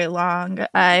for very long.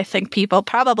 I think people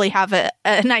probably have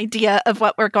an idea of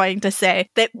what we're going to say,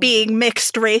 that being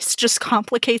mixed race just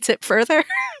complicates it further.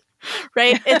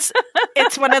 Right?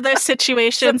 It's one of those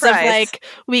situations of like,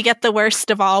 we get the worst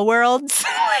of all worlds.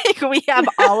 Like, we have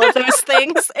all of those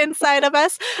things inside of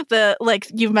us. Like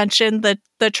you mentioned,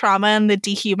 the trauma and the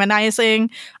dehumanizing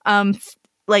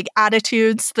like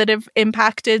attitudes that have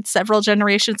impacted several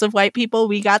generations of white people.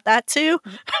 We got that too.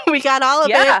 We got all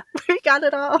of it. We got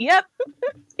it all. Yep.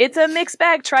 It's a mixed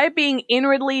bag. Try being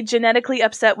inwardly genetically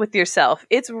upset with yourself.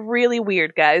 It's really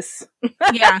weird, guys.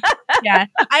 Yeah.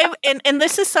 And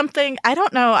this is something, I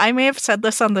don't know, I may have said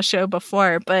this on the show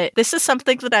before, but this is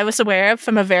something that I was aware of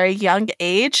from a very young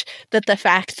age, that the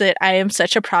fact that I am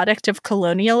such a product of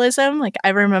colonialism. Like, I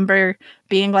remember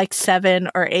being like 7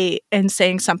 or 8 and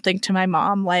saying something to my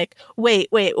mom like, wait,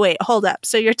 hold up.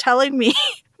 So you're telling me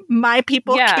my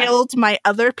people killed my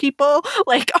other people,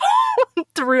 like,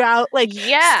 throughout like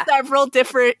several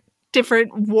different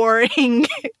warring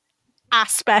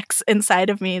aspects inside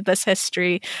of me, this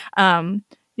history,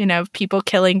 people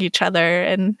killing each other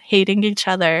and hating each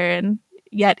other, and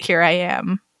yet here I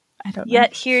am. I don't know.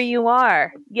 Yet here you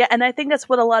are. Yeah, and I think that's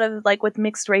what a lot of, like, with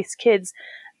mixed race kids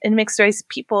and mixed race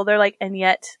people, they're like, and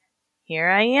yet here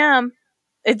I am.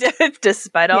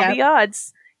 Despite all the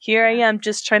odds. Here I am,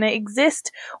 just trying to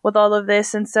exist with all of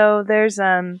this. And so there's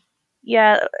there's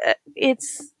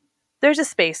a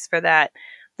space for that.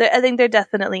 I think there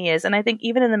definitely is. And I think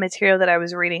even in the material that I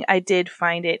was reading, I did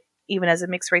find it, even as a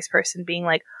mixed race person, being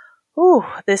like, ooh,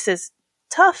 this is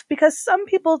tough, because some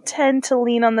people tend to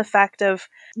lean on the fact of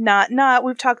not,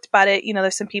 we've talked about it,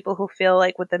 there's some people who feel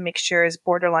like with the mixture is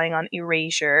borderline on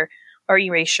erasure.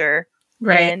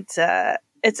 Right. And,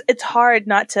 it's hard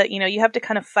not to, you have to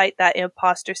kind of fight that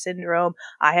imposter syndrome.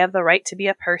 I have the right to be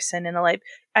a person in a life.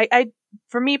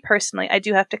 For me personally, I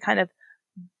do have to kind of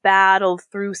battle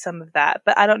through some of that,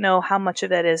 but I don't know how much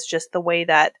of it is just the way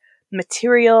that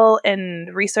material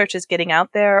and research is getting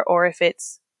out there, or if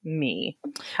it's me,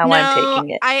 I'm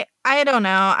taking it. I don't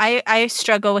know. I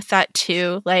struggle with that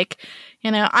too. Like,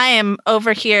 I am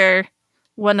over here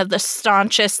one of the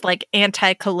staunchest, like,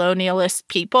 anti-colonialist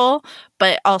people,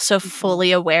 but also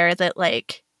fully aware that,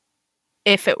 like,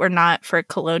 if it were not for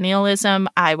colonialism,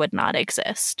 I would not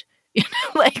exist.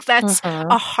 Like, that's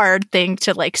a hard thing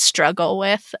to, like, struggle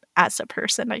with as a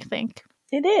person, I think.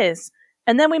 It is.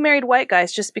 And then we married white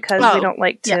guys just because we don't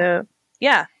like to...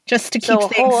 Yeah. Just to keep a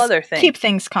whole other thing. Keep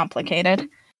things complicated.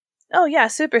 Oh, yeah,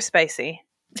 super spicy.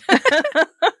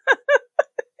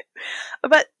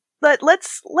 But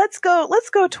let's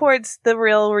go towards the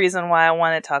real reason why I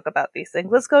want to talk about these things.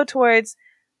 Let's go towards,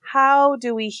 how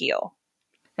do we heal?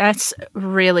 That's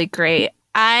really great.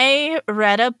 I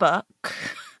read a book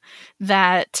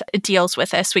that deals with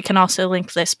this. We can also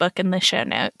link this book in the show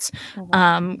notes,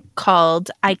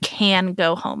 called I Can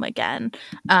Go Home Again.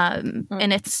 And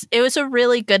it was a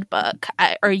really good book,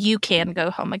 or You Can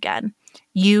Go Home Again.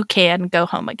 You Can Go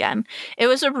Home Again. It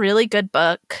was a really good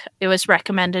book. It was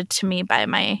recommended to me by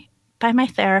my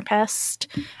therapist.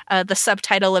 The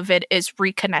subtitle of it is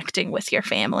Reconnecting with Your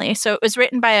Family. So it was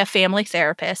written by a family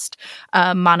therapist.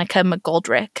 Monica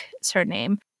McGoldrick is her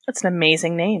name. That's an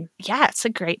amazing name. Yeah, it's a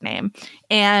great name.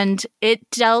 And it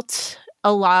dealt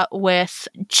a lot with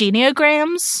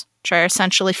geneograms, which are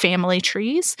essentially family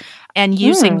trees, and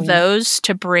using those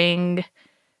to bring,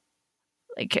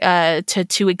 like,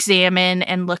 to examine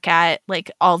and look at, like,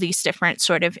 all these different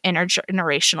sort of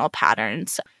intergenerational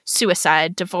patterns: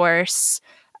 suicide, divorce,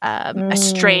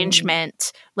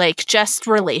 estrangement, like just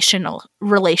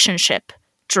relationship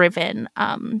driven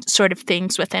sort of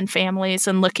things within families,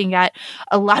 and looking at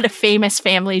a lot of famous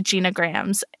family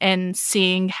genograms and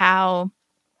seeing how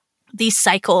these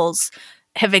cycles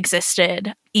have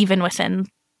existed even within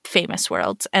famous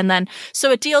worlds. And then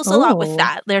so it deals a lot with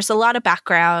that. There's a lot of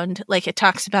background, like it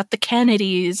talks about the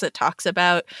Kennedys, it talks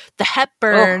about the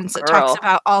Hepburns, it talks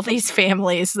about all these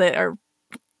families that are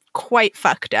quite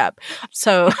fucked up.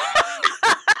 So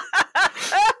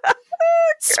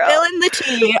spilling the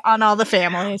tea on all the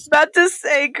families. About to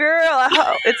say, girl,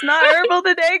 it's not herbal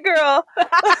today, girl.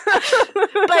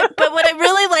 but what I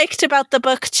really liked about the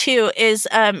book too is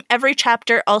every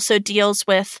chapter also deals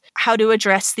with how to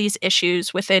address these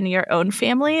issues within your own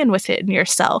family and within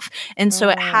yourself. And so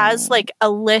it has like a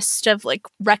list of like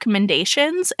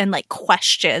recommendations and like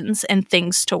questions and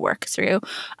things to work through.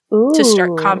 To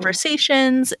start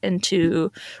conversations and to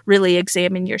really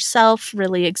examine yourself,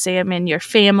 really examine your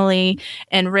family,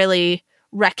 and really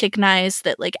recognize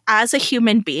that, like, as a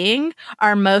human being,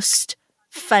 our most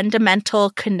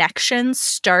fundamental connections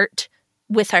start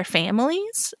with our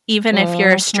families. Even if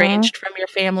you're estranged from your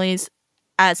families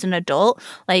as an adult,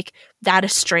 like, that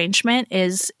estrangement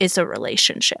is a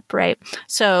relationship, right?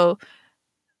 So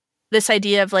this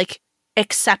idea of, like,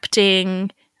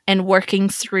 accepting and working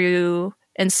through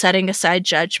and setting aside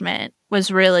judgment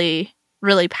was really,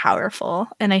 really powerful.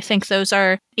 And I think those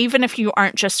are, even if you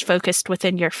aren't just focused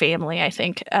within your family, I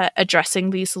think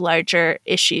addressing these larger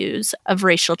issues of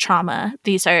racial trauma,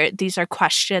 these are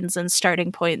questions and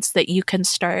starting points that you can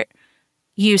start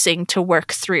using to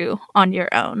work through on your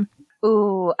own.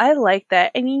 Ooh, I like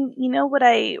that. I mean, you know what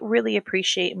I really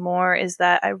appreciate more is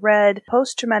that I read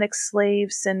Post-Traumatic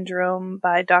Slave Syndrome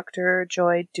by Dr.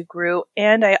 Joy DeGruy,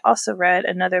 and I also read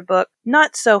another book,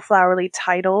 not so flowery,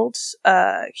 titled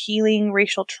Healing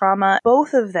Racial Trauma.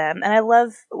 Both of them, and I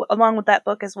love, along with that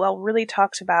book as well, really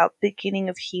talks about beginning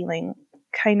of healing,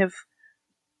 kind of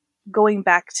going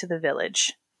back to the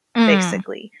village,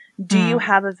 basically. Do you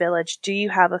have a village? Do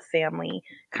you have a family?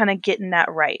 Kind of getting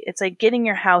that right. It's like getting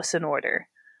your house in order,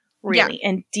 really,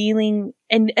 and dealing.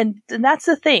 And that's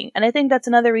the thing. And I think that's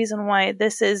another reason why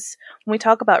this is, when we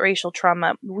talk about racial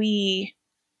trauma,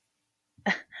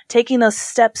 taking those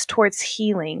steps towards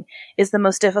healing is the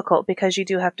most difficult, because you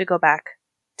do have to go back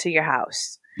to your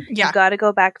house. Yeah. You got to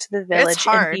go back to the village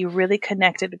and be really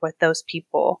connected with those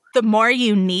people. The more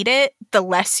you need it, the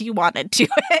less you want to do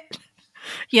it.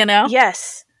 You know?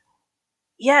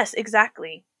 Yes,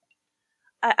 exactly.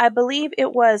 I believe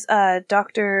it was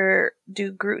Dr.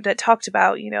 DeGruy that talked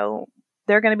about, you know,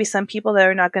 there are going to be some people that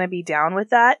are not going to be down with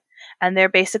that, and they're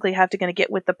basically going to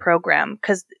get with the program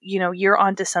because, you know, you're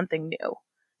onto something new.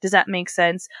 Does that make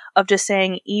sense? Of just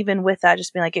saying, even with that,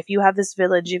 just being like, if you have this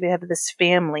village, if you have this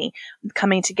family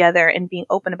coming together and being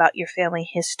open about your family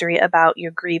history, about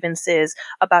your grievances,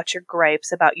 about your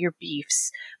gripes, about your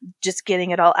beefs, just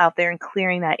getting it all out there and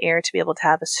clearing that air to be able to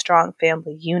have a strong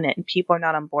family unit, and people are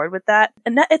not on board with that.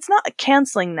 And that, it's not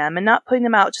canceling them and not putting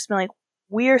them out, just being like,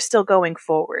 we're still going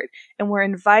forward and we're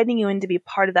inviting you in to be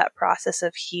part of that process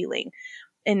of healing.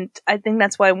 And I think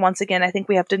that's why, once again, I think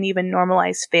we have to even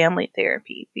normalize family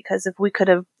therapy, because if we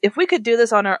could do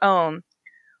this on our own,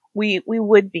 we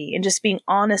would be, and just being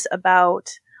honest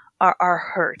about our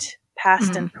hurt,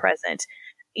 past and present.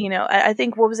 You know, I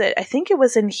think, what was it? I think it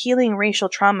was in Healing Racial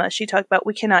Trauma. She talked about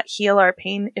we cannot heal our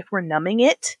pain if we're numbing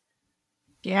it.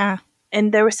 Yeah.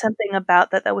 And there was something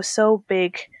about that was so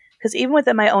big, because even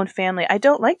within my own family, I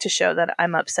don't like to show that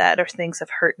I'm upset or things have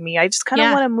hurt me. I just kind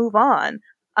of want to move on.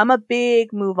 I'm a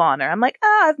big move oner. I'm like,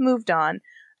 I've moved on,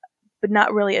 but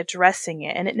not really addressing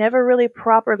it. And it never really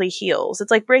properly heals.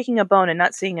 It's like breaking a bone and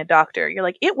not seeing a doctor. You're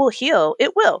like, it will heal.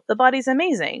 It will. The body's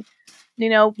amazing. You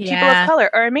know, people of color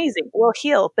are amazing. It will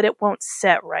heal, but it won't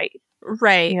set right.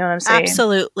 Right. You know what I'm saying?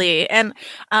 Absolutely. And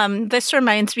this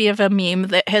reminds me of a meme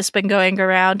that has been going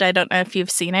around. I don't know if you've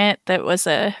seen it. That was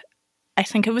I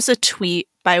think it was a tweet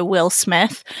by Will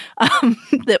Smith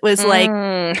that was like...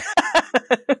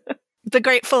 the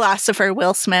great philosopher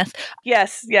Will Smith.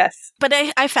 Yes. But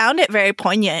I found it very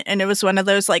poignant, and it was one of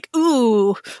those like,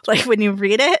 ooh, like when you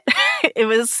read it,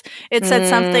 it said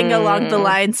something along the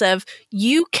lines of,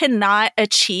 you cannot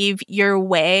achieve your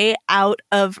way out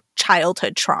of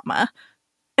childhood trauma.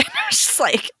 And I was just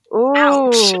like,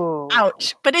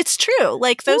 ouch. But it's true.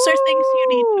 Like, those are things you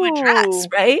need to address,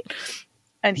 right?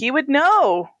 And he would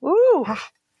know. Ooh.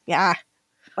 Yeah.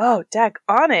 Oh, deck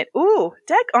on it. Ooh,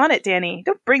 deck on it, Danny.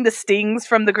 Don't bring the stings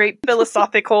from the great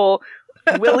philosophical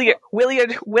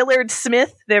Willard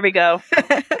Smith. There we go.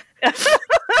 But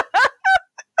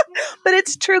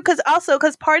it's true, because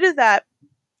part of that,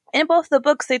 in both the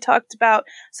books they talked about,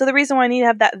 so the reason why I need to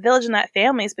have that village and that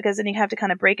family is because then you have to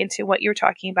kind of break into what you're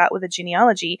talking about with the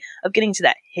genealogy of getting to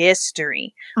that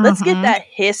history. Let's get that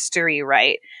history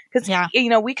right. Because,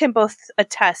 we can both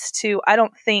attest to, I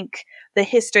don't think the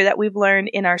history that we've learned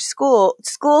in our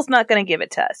school's not going to give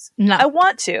it to us. No. I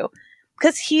want to.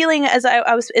 Because healing, as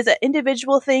I was, is an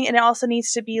individual thing, and it also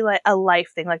needs to be like a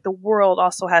life thing. Like the world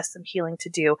also has some healing to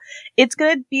do. It's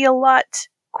going to be a lot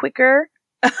quicker,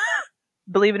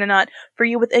 believe it or not, for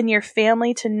you within your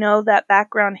family to know that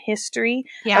background history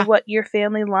of what your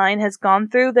family line has gone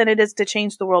through than it is to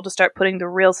change the world to start putting the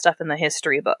real stuff in the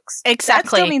history books.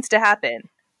 Exactly. That still needs to happen.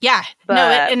 Yeah.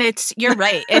 And you're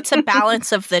right. It's a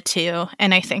balance of the two.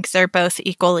 And I think they're both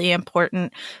equally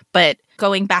important. But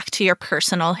going back to your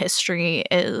personal history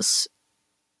is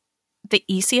the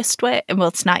easiest way. Well,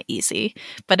 it's not easy,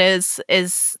 but is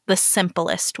the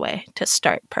simplest way to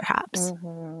start, perhaps.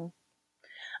 Mm-hmm.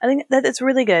 I think that it's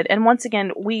really good. And once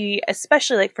again, we,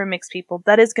 especially like for mixed people,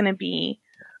 that is going to be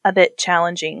a bit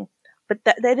challenging. But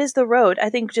that is the road. I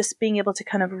think just being able to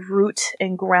kind of root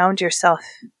and ground yourself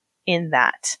in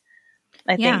that.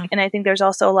 I think there's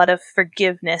also a lot of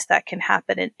forgiveness that can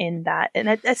happen in that. And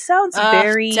it sounds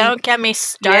very... Don't get me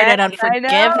started on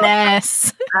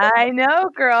forgiveness. I know,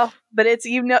 girl. But it's,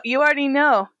 you already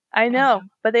know. I know.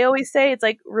 But they always say it's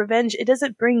like revenge. It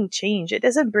doesn't bring change. It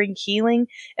doesn't bring healing.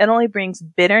 It only brings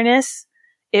bitterness.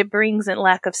 It brings a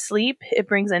lack of sleep. It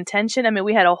brings intention. I mean,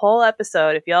 we had a whole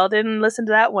episode. If y'all didn't listen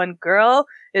to that one, girl,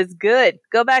 it's good.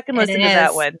 Go back and listen to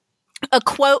that one. A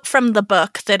quote from the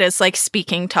book that is like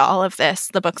speaking to all of this,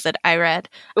 the book that I read,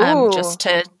 just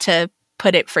to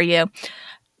put it for you.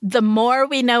 The more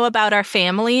we know about our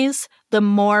families, the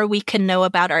more we can know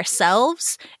about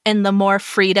ourselves, and the more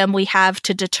freedom we have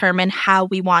to determine how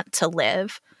we want to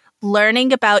live.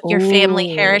 Learning about your family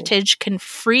heritage can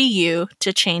free you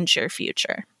to change your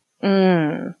future.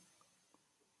 That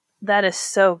is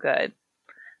so good.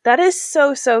 That is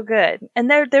so, so good. And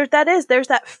there's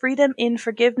that freedom in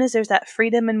forgiveness. There's that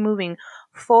freedom in moving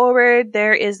forward.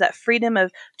 There is that freedom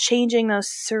of changing those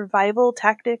survival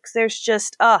tactics. There's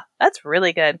just, that's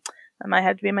really good. That might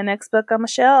have to be my next book on my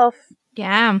shelf.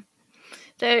 Yeah.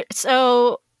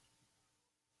 So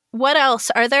what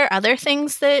else? Are there other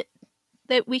things that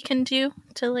we can do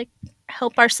to like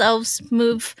help ourselves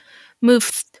move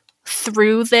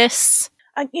through this?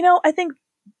 I think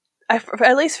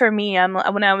at least for me,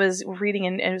 when I was reading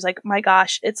and it was like, my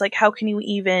gosh, it's like, how can you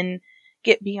even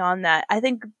get beyond that? I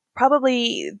think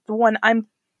probably the one I'm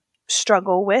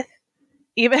struggle with,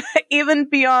 even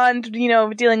beyond,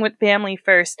 dealing with family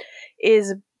first,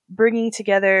 is bringing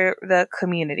together the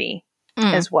community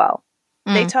as well.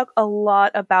 They talk a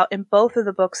lot about, in both of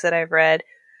the books that I've read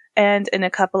and in a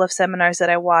couple of seminars that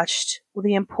I watched,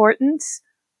 the importance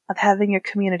of having your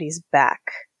communities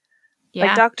back. Yeah.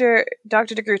 Like Dr.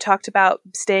 DeGroote talked about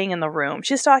staying in the room.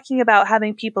 She's talking about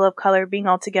having people of color being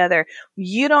all together.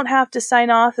 You don't have to sign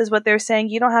off, is what they're saying.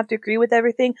 You don't have to agree with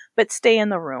everything, but stay in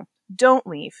the room. Don't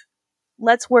leave.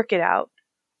 Let's work it out.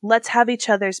 Let's have each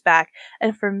other's back.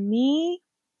 And for me,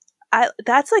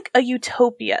 that's like a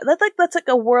utopia. That's like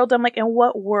a world. I'm like, in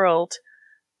what world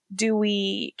can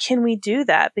we do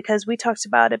that? Because we talked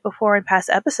about it before in past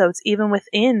episodes, even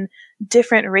within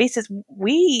different races,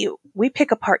 we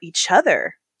pick apart each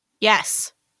other.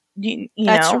 Yes. You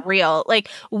That's know? real. Like,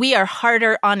 we are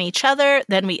harder on each other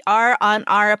than we are on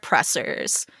our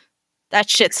oppressors. That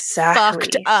shit's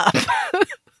fucked up.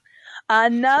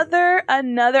 Another,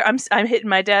 I'm hitting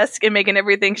my desk and making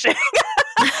everything shake.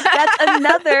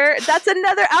 That's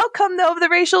another outcome though of the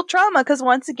racial trauma, because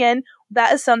once again,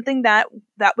 that is something that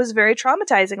was very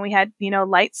traumatizing. We had,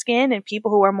 light skin and people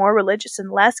who are more religious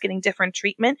and less getting different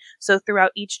treatment. So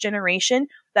throughout each generation,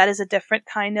 that is a different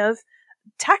kind of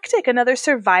tactic, another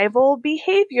survival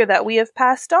behavior that we have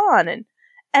passed on,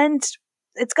 and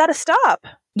it's got to stop.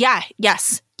 Yeah,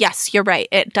 yes, you're right.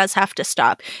 It does have to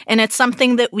stop. And it's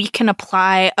something that we can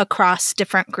apply across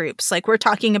different groups. Like, we're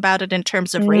talking about it in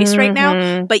terms of race right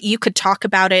now, but you could talk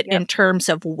about it in terms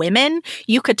of women.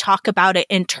 You could talk about it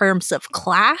in terms of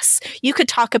class. You could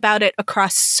talk about it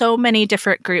across so many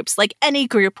different groups, like any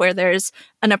group where there's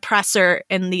an oppressor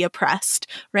and the oppressed,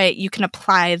 right? You can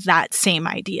apply that same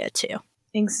idea too.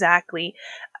 Exactly.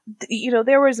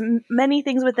 There was many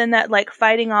things within that, like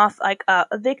fighting off like a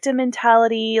victim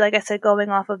mentality, like I said, going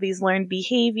off of these learned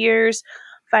behaviors,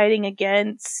 fighting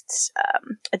against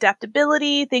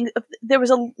adaptability, things. There was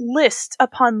a list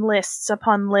upon lists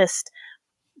upon list.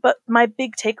 But my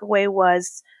big takeaway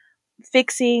was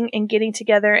fixing and getting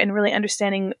together and really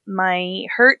understanding my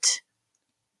hurt,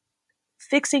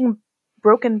 fixing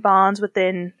broken bonds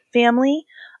within family,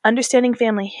 understanding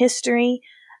family history,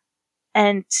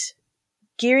 and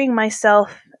gearing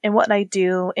myself and what I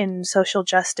do in social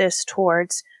justice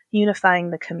towards unifying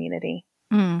the community.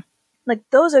 Mm. Like,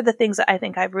 those are the things that I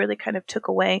think I've really kind of took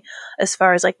away as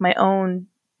far as like my own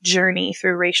journey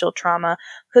through racial trauma.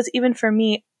 Because even for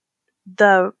me,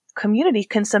 the community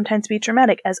can sometimes be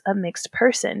traumatic as a mixed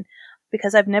person,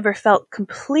 because I've never felt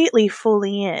completely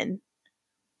fully in,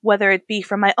 whether it be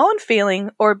from my own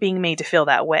feeling or being made to feel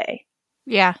that way.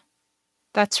 Yeah,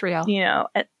 that's real. You know,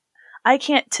 I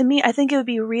think it would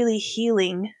be really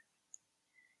healing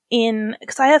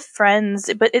because I have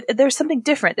friends, but there's something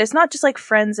different. There's not just like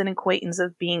friends and acquaintance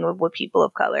of being with people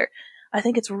of color. I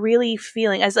think it's really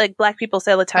feeling, as like Black people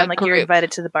say all the time, like you're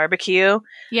invited to the barbecue.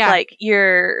 Yeah.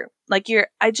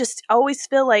 I just always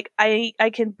feel like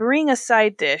I can bring a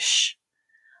side dish,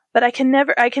 but I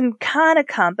can kind of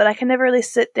come, but I can never really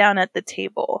sit down at the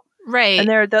table. Right.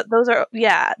 And I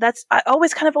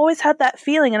always had that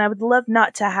feeling, and I would love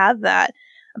not to have that.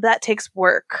 That takes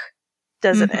work,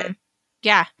 doesn't it?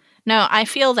 Yeah. No, I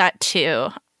feel that too.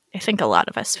 I think a lot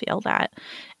of us feel that.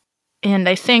 And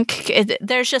I think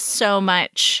there's just so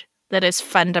much that is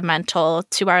fundamental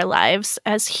to our lives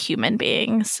as human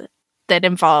beings that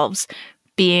involves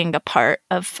being a part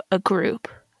of a group,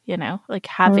 you know, like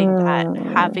having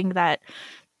that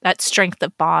strength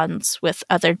of bonds with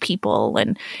other people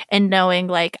and knowing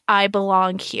like I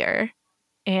belong here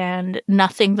and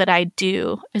nothing that I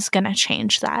do is going to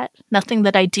change that. Nothing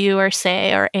that I do or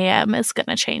say or am is going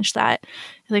to change that.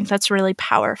 I think that's really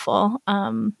powerful.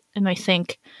 And I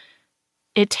think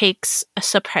it takes a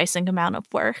surprising amount of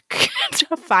work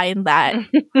to find that.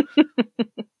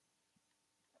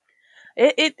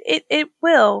 It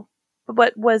will. But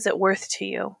what was it worth to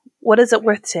you? What is it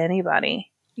worth to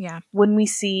anybody? Yeah. When we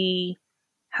see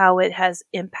how it has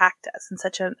impacted us in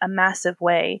such a massive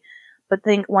way. But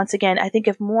I think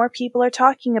if more people are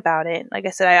talking about it, like I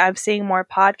said, I'm seeing more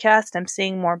podcasts, I'm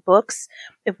seeing more books.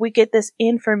 If we get this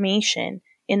information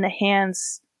in the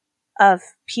hands of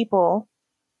people,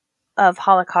 of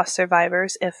Holocaust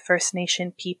survivors, if First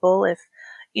Nation people, if,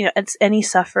 you know, it's any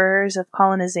sufferers of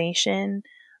colonization,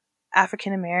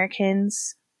 African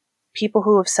Americans, people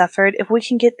who have suffered, if we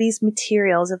can get these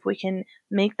materials, if we can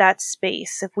make that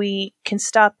space, if we can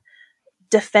stop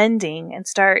defending and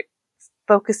start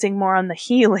focusing more on the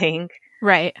healing,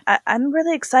 right? I'm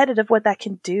really excited of what that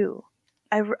can do.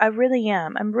 I really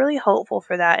am. I'm really hopeful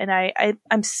for that, and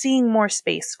I'm seeing more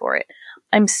space for it.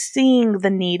 I'm seeing the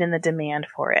need and the demand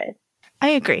for it. I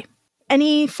agree.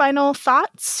 Any final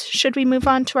thoughts? Should we move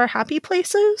on to our happy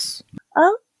places?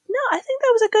 No, I think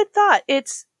that was a good thought.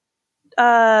 It's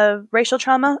racial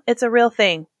trauma. It's a real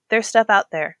thing. There's stuff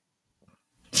out there.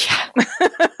 Yeah.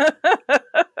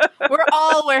 We're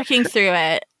all working through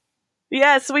it.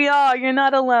 Yes, we are. You're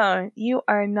not alone. You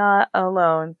are not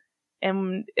alone.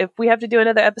 And if we have to do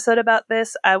another episode about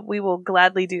this, we will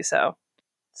gladly do so.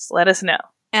 Just let us know.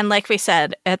 And like we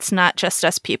said, it's not just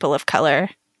us people of color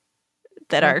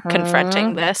that are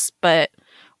confronting this, but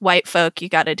white folk, you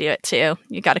got to do it too.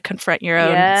 You got to confront your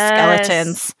own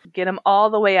skeletons. Get them all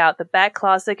the way out. The back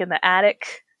closet and the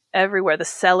attic, everywhere. The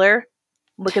cellar.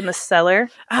 Look in the cellar.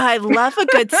 I love a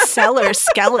good cellar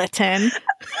skeleton.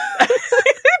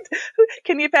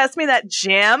 Can you pass me that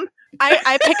jam?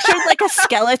 I pictured like a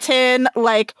skeleton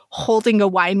like holding a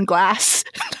wine glass.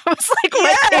 That was like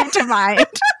what came to mind.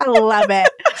 I love it.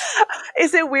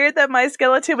 Is it weird that my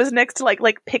skeleton was next to like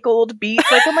pickled beets?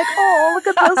 Like I'm like, oh, look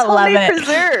at those homemade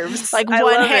preserves. Like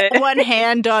one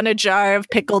hand on a jar of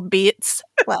pickled beets.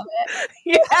 Love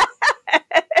it.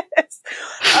 Yes.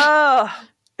 Oh,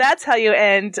 that's how you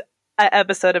end an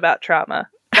episode about trauma.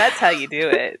 That's how you do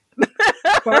it.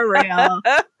 For real.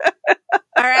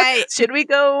 All right. Should we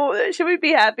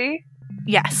be happy?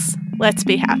 Yes. Let's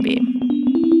be happy.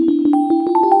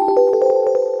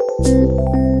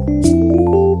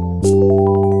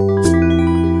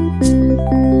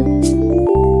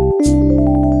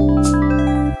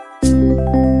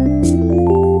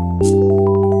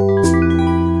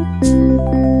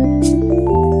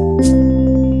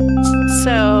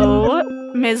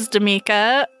 So, Ms.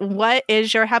 D'Amica, what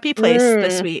is your happy place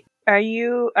this week? Are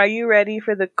you ready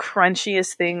for the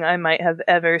crunchiest thing I might have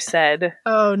ever said?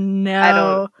 Oh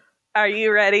no. Are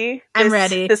you ready? I'm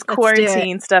ready. This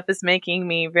quarantine stuff is making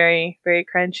me very, very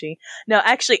crunchy. No,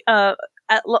 actually,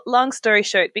 long story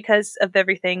short, because of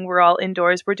everything, we're all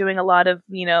indoors. We're doing a lot of,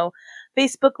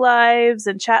 Facebook lives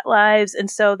and chat lives. And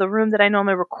so the room that I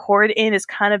normally record in has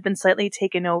kind of been slightly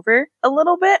taken over a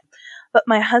little bit. But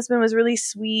my husband was really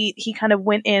sweet. He kind of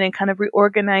went in and kind of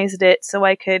reorganized it so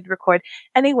I could record.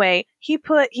 Anyway, he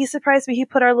surprised me. He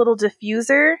put our little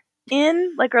diffuser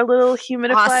in, like our little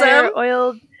humidifier,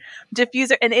 oil.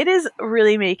 diffuser, and it is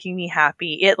really making me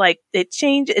happy. It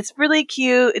changed. It's really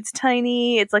cute. It's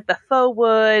tiny. It's like the faux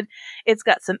wood. It's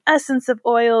got some essence of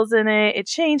oils in it. It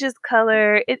changes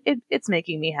color. It's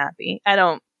making me happy. I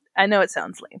know it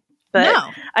sounds lame, but No.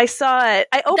 I saw it.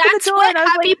 I opened That's the door what and I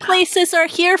was happy like, places are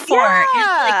here for. Yeah.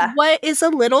 It's like, what is a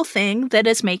little thing that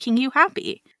is making you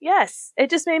happy? yes, it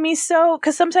just made me so,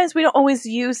 because sometimes we don't always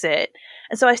use it.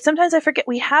 And so sometimes I forget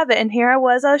we have it. And here I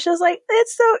was just like,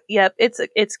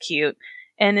 it's cute.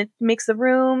 And it makes the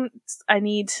room, I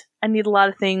need a lot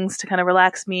of things to kind of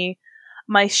relax me.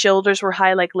 My shoulders were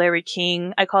high like Larry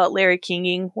King. I call it Larry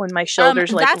Kinging when my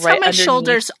shoulders that's right how my underneath.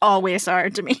 shoulders always are,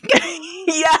 D'Amica.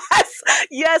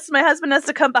 Yes. My husband has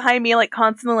to come behind me and like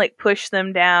constantly like push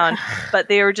them down. But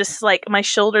they were just like, my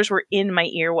shoulders were in my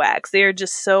earwax. They are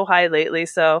just so high lately.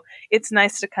 So it's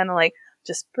nice to kind of like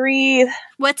just breathe.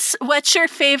 What's your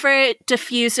favorite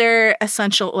diffuser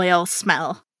essential oil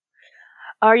smell?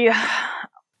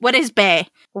 What is Bay?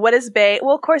 What is Bay?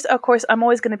 Well, of course, I'm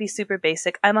always going to be super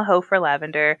basic. I'm a hoe for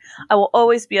lavender. I will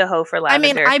always be a hoe for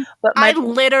lavender. I mean, I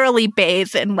literally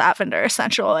bathe in lavender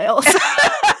essential oils.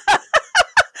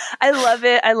 I love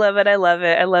it. I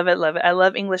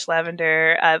love English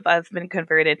lavender. I've been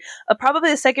converted. Probably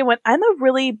the second one.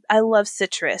 I love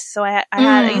citrus. So I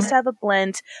used to have a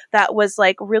blend that was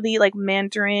like really like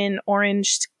mandarin,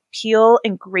 orange peel,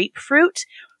 and grapefruit.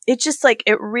 It's just like,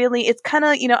 it's kind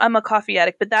of, I'm a coffee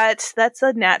addict, but that's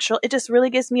a natural. It just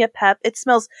really gives me a pep. It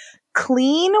smells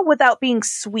clean without being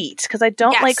sweet, because I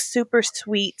don't like super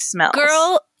sweet smells.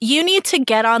 Girl, you need to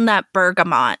get on that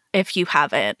bergamot if you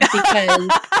haven't, because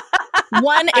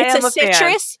one, it's a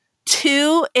citrus.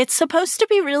 Two, it's supposed to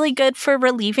be really good for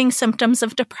relieving symptoms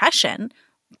of depression.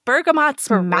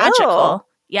 Bergamot's magical. Real?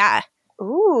 Yeah.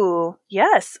 Ooh,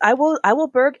 yes. I will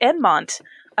Berg and Mont.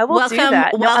 I will do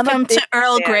that. Welcome to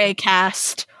Earl Grey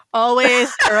Cast. Always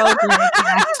Earl Grey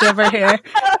Cast over here.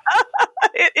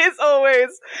 It is always,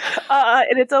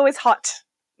 and it's always hot.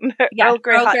 Yeah, Earl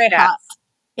Grey hot.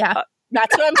 Yeah,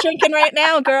 that's what I'm drinking right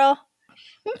now, girl.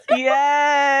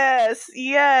 Yes,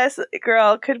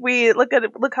 girl. Could we look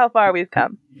how far we've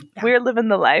come? Yeah. We're living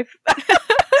the life.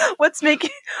 What's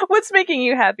making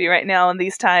you happy right now in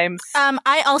these times?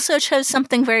 I also chose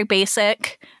something very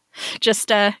basic,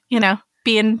 just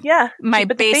being my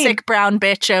basic brown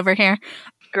bitch over here.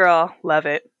 Girl, love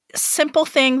it. Simple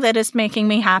thing that is making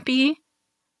me happy: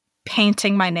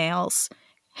 painting my nails.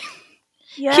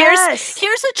 Yes.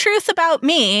 Here's a truth about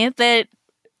me that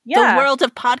the world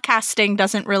of podcasting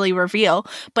doesn't really reveal,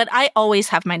 but I always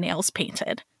have my nails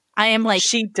painted. I am like,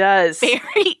 she does,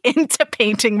 very into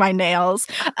painting my nails.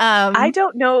 I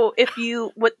don't know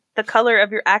what the color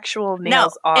of your actual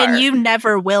nails are, and you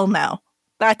never will know.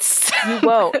 You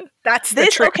won't. That's the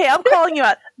truth. Okay, I'm calling you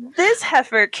out. This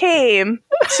heifer came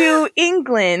to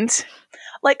England.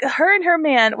 Like, her and her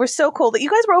man were so cool that you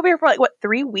guys were over here for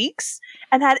 3 weeks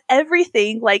and had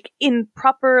everything like in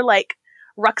proper like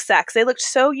rucksacks. They looked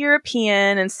so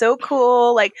European and so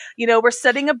cool. Like, we're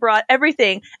studying abroad,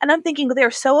 everything. And I'm thinking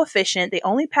they're so efficient. They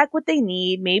only pack what they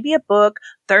need, maybe a book,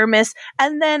 thermos.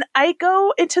 And then I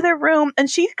go into their room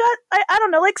and she's got, I don't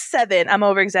know, like 7. I'm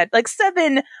over exaggerating. Like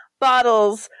 7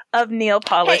 bottles of nail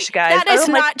polish, guys. That is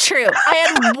not true. I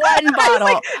had one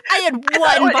bottle. I had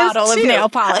one bottle of nail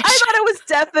polish. I thought it was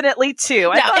definitely 2.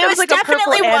 I thought it was like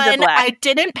definitely a purple one. And a black. I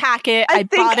didn't pack it. I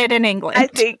bought it in England. I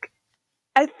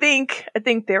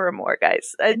think there were more,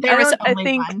 guys. There was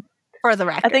only one, for the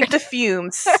record. I think the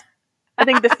fumes.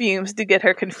 Do get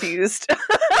her confused.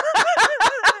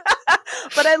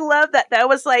 But I love that. That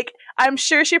was like, I'm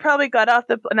sure she probably got off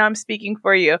now I'm speaking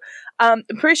for you. I'm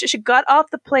pretty sure she got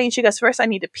off the plane. She goes, first I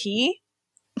need to pee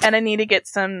and I need to get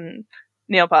some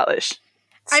nail polish.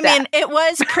 I mean, it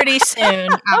was pretty soon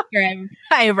after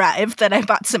I arrived that I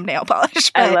bought some nail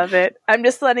polish. But... I love it. I'm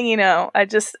just letting you know. I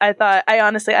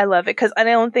love it because I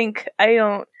don't,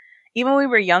 even when we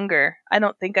were younger, I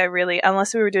don't think I really,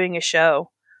 unless we were doing a show,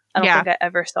 I don't think I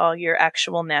ever saw your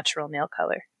actual natural nail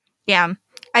color. Yeah.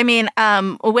 I mean,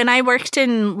 when I lived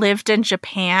in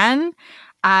Japan,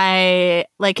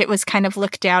 it was kind of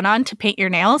looked down on to paint your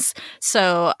nails.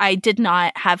 So I did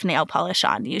not have nail polish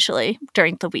on usually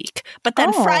during the week. But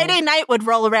then Friday night would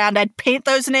roll around. I'd paint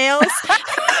those nails.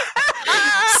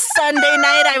 Sunday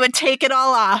night, I would take it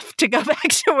all off to go back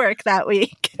to work that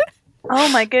week. Oh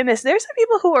my goodness. There's some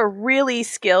people who are really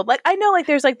skilled. Like, I know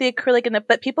there's the acrylic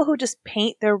but people who just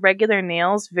paint their regular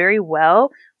nails very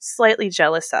well, slightly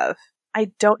jealous of. I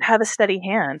don't have a steady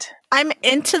hand. I'm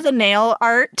into the nail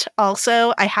art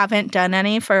also. I haven't done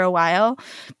any for a while,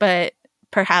 but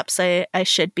perhaps I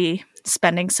should be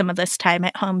spending some of this time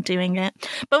at home doing it.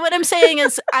 But what I'm saying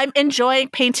is I'm enjoying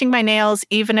painting my nails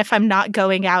even if I'm not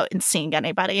going out and seeing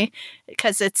anybody,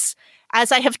 because it's,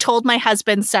 as I have told my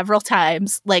husband several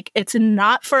times, like, it's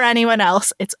not for anyone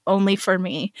else, it's only for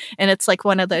me. And it's like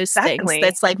one of those things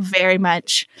that's like very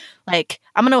much like,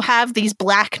 I'm gonna have these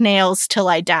black nails till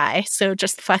I die, so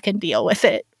just fucking deal with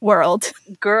it, world.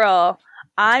 Girl,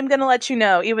 I'm going to let you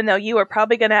know, even though you are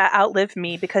probably going to outlive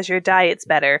me because your diet's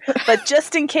better. But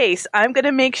just in case, I'm going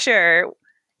to make sure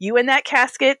you in that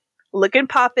casket, looking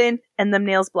poppin', and them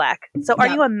nails black. So are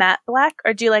you a matte black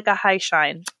or do you like a high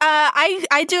shine?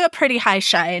 I do a pretty high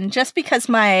shine just because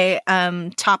my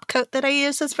top coat that I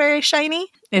use is very shiny.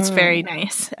 It's very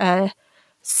nice.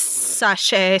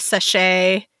 Sachet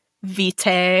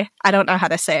Vitae. I don't know how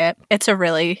to say it. It's a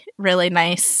really, really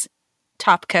nice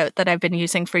top coat that I've been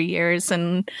using for years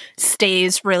and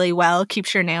stays really well,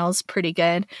 keeps your nails pretty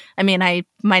good. I mean,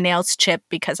 my nails chip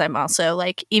because I'm also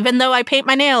like, even though I paint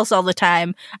my nails all the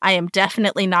time, I am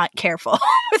definitely not careful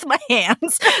with my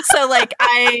hands. So like,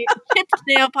 chipped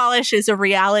nail polish is a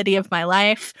reality of my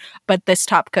life, but this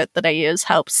top coat that I use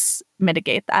helps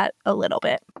mitigate that a little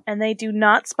bit. And they do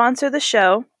not sponsor the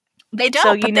show. They don't,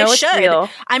 so but they should. Real.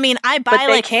 I mean, I buy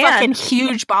like fucking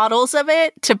huge bottles of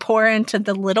it to pour into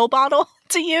the little bottle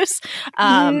to use.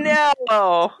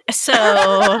 No.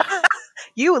 So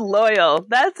you loyal.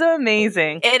 That's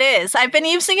amazing. It is. I've been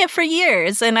using it for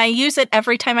years, and I use it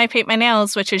every time I paint my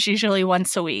nails, which is usually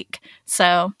once a week.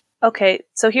 So okay,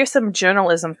 so here's some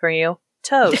journalism for you.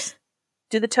 Toes.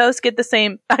 Do the toes get the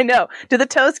same? I know. Do the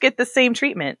toes get the same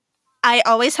treatment? I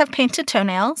always have painted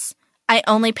toenails. I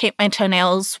only paint my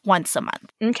toenails once a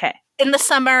month. Okay. In the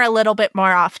summer, a little bit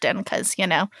more often because, you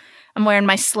know, I'm wearing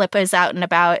my slippers out and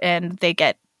about and they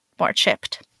get more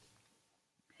chipped.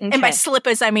 Okay. And by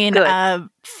slippers, I mean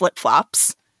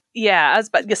flip-flops. Yeah, I was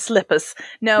about your slippers.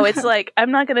 No, it's like, I'm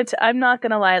not gonna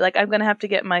lie. Like, I'm gonna have to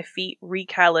get my feet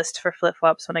recalloused for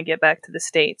flip-flops when I get back to the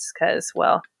States because,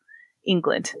 well,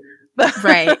 England.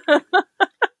 Right.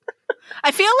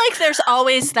 I feel like there's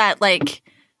always that, like,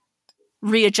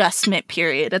 readjustment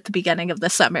period at the beginning of the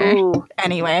summer. Ooh.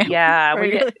 Anyway. Yeah.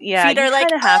 Feet are like,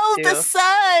 the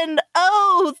sun.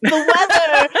 Oh, the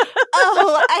weather.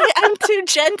 I'm too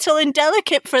gentle and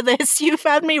delicate for this. You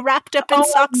found me wrapped up in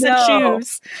socks and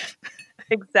shoes.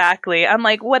 Exactly. I'm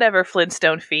like, whatever,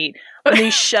 Flintstone feet. When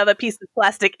you shove a piece of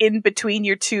plastic in between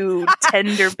your two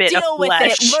tender bit of flesh. Deal with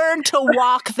it. Learn to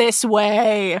walk this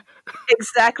way.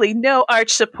 Exactly. No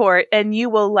arch support, and you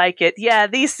will like it. Yeah,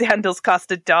 these sandals cost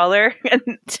 $1,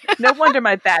 and no wonder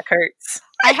my back hurts.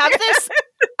 I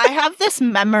have this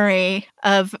memory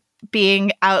of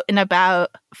being out and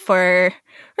about for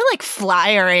like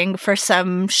flyering for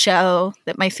some show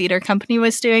that my theater company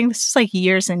was doing. This was like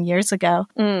years and years ago.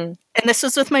 And this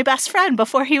was with my best friend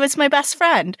before he was my best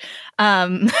friend.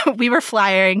 We were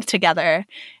flyering together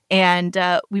and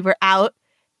we were out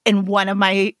and one of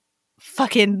my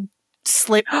fucking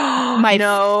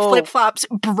flip-flops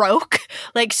broke,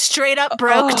 like straight up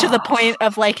broke to the point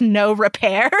of like no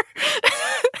repair.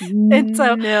 And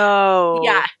so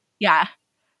yeah.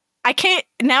 I can't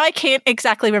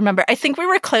exactly remember. I think we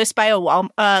were close by a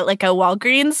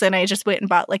Walgreens, and I just went and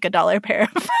bought like $1 pair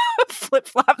of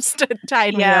flip-flops to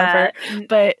tide me over.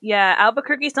 But yeah,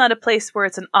 Albuquerque's not a place where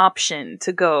it's an option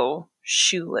to go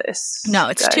shoeless. No,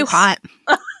 it's too hot.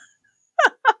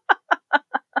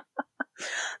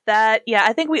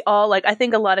 I think we all I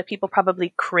think a lot of people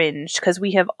probably cringed because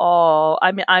we have all,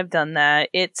 I mean, I've done that.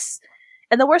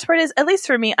 And the worst part is, at least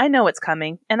for me, I know it's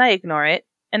coming and I ignore it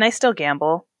and I still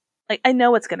gamble. Like, I know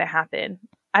what's going to happen.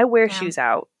 I wear shoes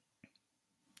out.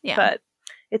 Yeah. But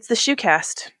it's the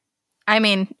Shoecast. I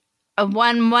mean,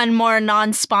 one more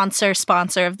non-sponsor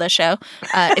of the show.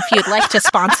 If you'd like to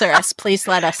sponsor us, please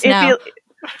let us know.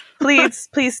 Please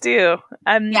do.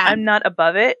 I'm not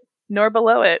above it nor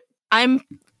below it. I'm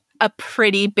a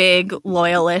pretty big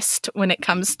loyalist when it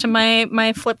comes to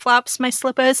my flip-flops, my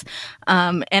slippers.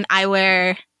 And I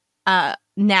wear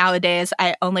nowadays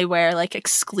I only wear like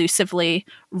exclusively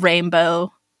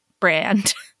Rainbow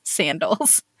brand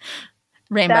sandals.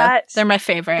 Rainbow. They're my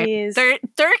favorite.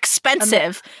 They're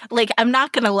expensive. Like, I'm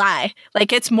not gonna lie.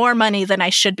 Like, it's more money than I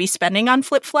should be spending on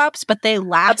flip-flops, but they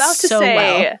last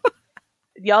well.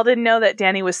 Y'all didn't know that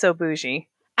Danny was so bougie.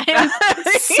 I'm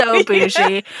so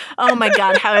bougie. Oh my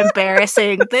god, how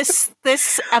embarrassing. This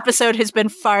episode has been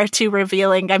far too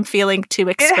revealing. I'm feeling too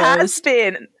exposed. It has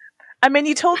been. I mean,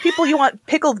 you told people you want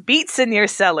pickled beets in your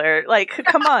cellar. Like,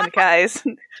 come on, guys.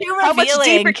 How much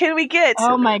deeper can we get?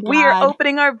 Oh my god. We are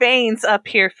opening our veins up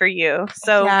here for you.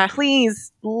 So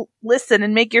please listen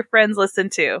and make your friends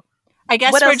listen too. I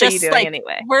guess what we're else are you just doing like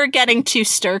anyway? we're getting too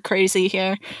stir crazy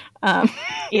here.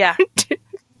 Yeah, you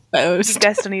you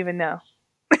guys don't even know.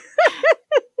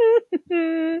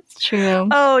 It's true.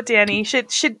 Oh, Danny,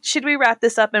 should we wrap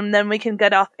this up and then we can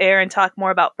get off air and talk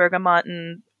more about bergamot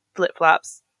and flip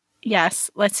flops? Yes,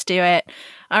 let's do it.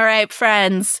 All right,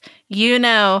 friends, you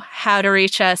know how to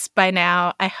reach us by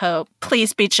now, I hope.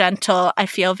 Please be gentle. I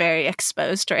feel very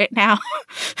exposed right now.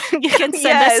 You can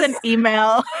send us an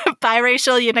email,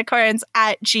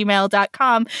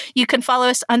 biracialunicorns@gmail.com. You can follow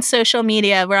us on social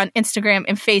media. We're on Instagram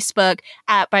and Facebook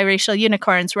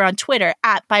 @biracialunicorns. We're on Twitter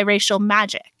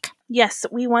 @biracialmagic. Yes,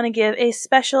 we want to give a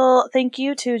special thank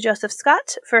you to Joseph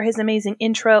Scott for his amazing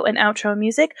intro and outro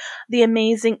music, the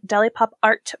amazing Deli-Pop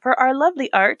art for our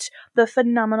lovely art, the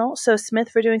phenomenal So Smith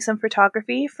for doing some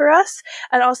photography for us,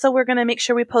 and also we're going to make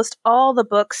sure we post all the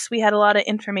books. We had a lot of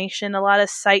information, a lot of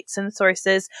sites and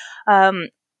sources.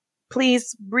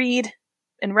 Please read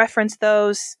and reference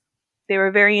those. They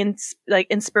were very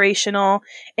inspirational.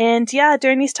 And yeah,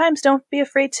 during these times, don't be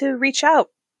afraid to reach out.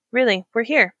 Really, we're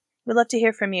here. We'd love to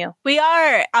hear from you. We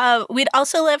are. We'd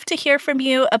also love to hear from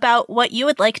you about what you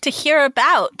would like to hear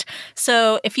about.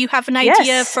 So if you have an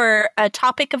idea for a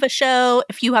topic of a show,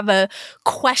 if you have a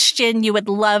question you would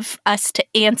love us to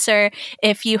answer,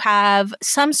 if you have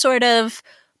some sort of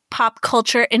pop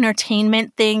culture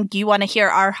entertainment thing you want to hear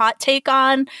our hot take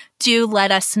on, do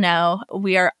let us know.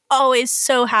 We are always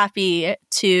so happy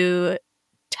to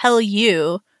tell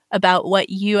you about what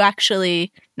you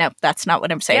actually... No, that's not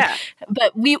what I'm saying. Yeah.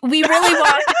 But we really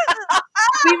want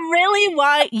we really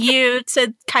want you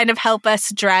to kind of help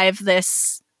us drive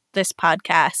this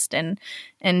podcast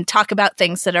and talk about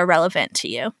things that are relevant to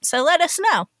you. So let us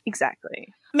know.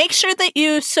 Exactly. Make sure that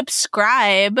you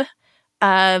subscribe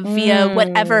via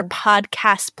whatever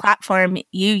podcast platform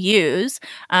you use,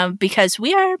 because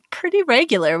we are pretty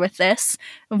regular with this.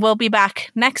 We'll be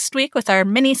back next week with our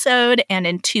mini-sode and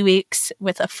in 2 weeks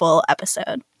with a full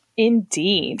episode.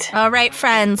 Indeed. All right,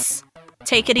 friends.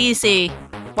 Take it easy.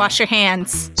 Wash your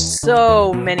hands.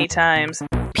 So many times.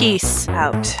 Peace.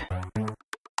 Out.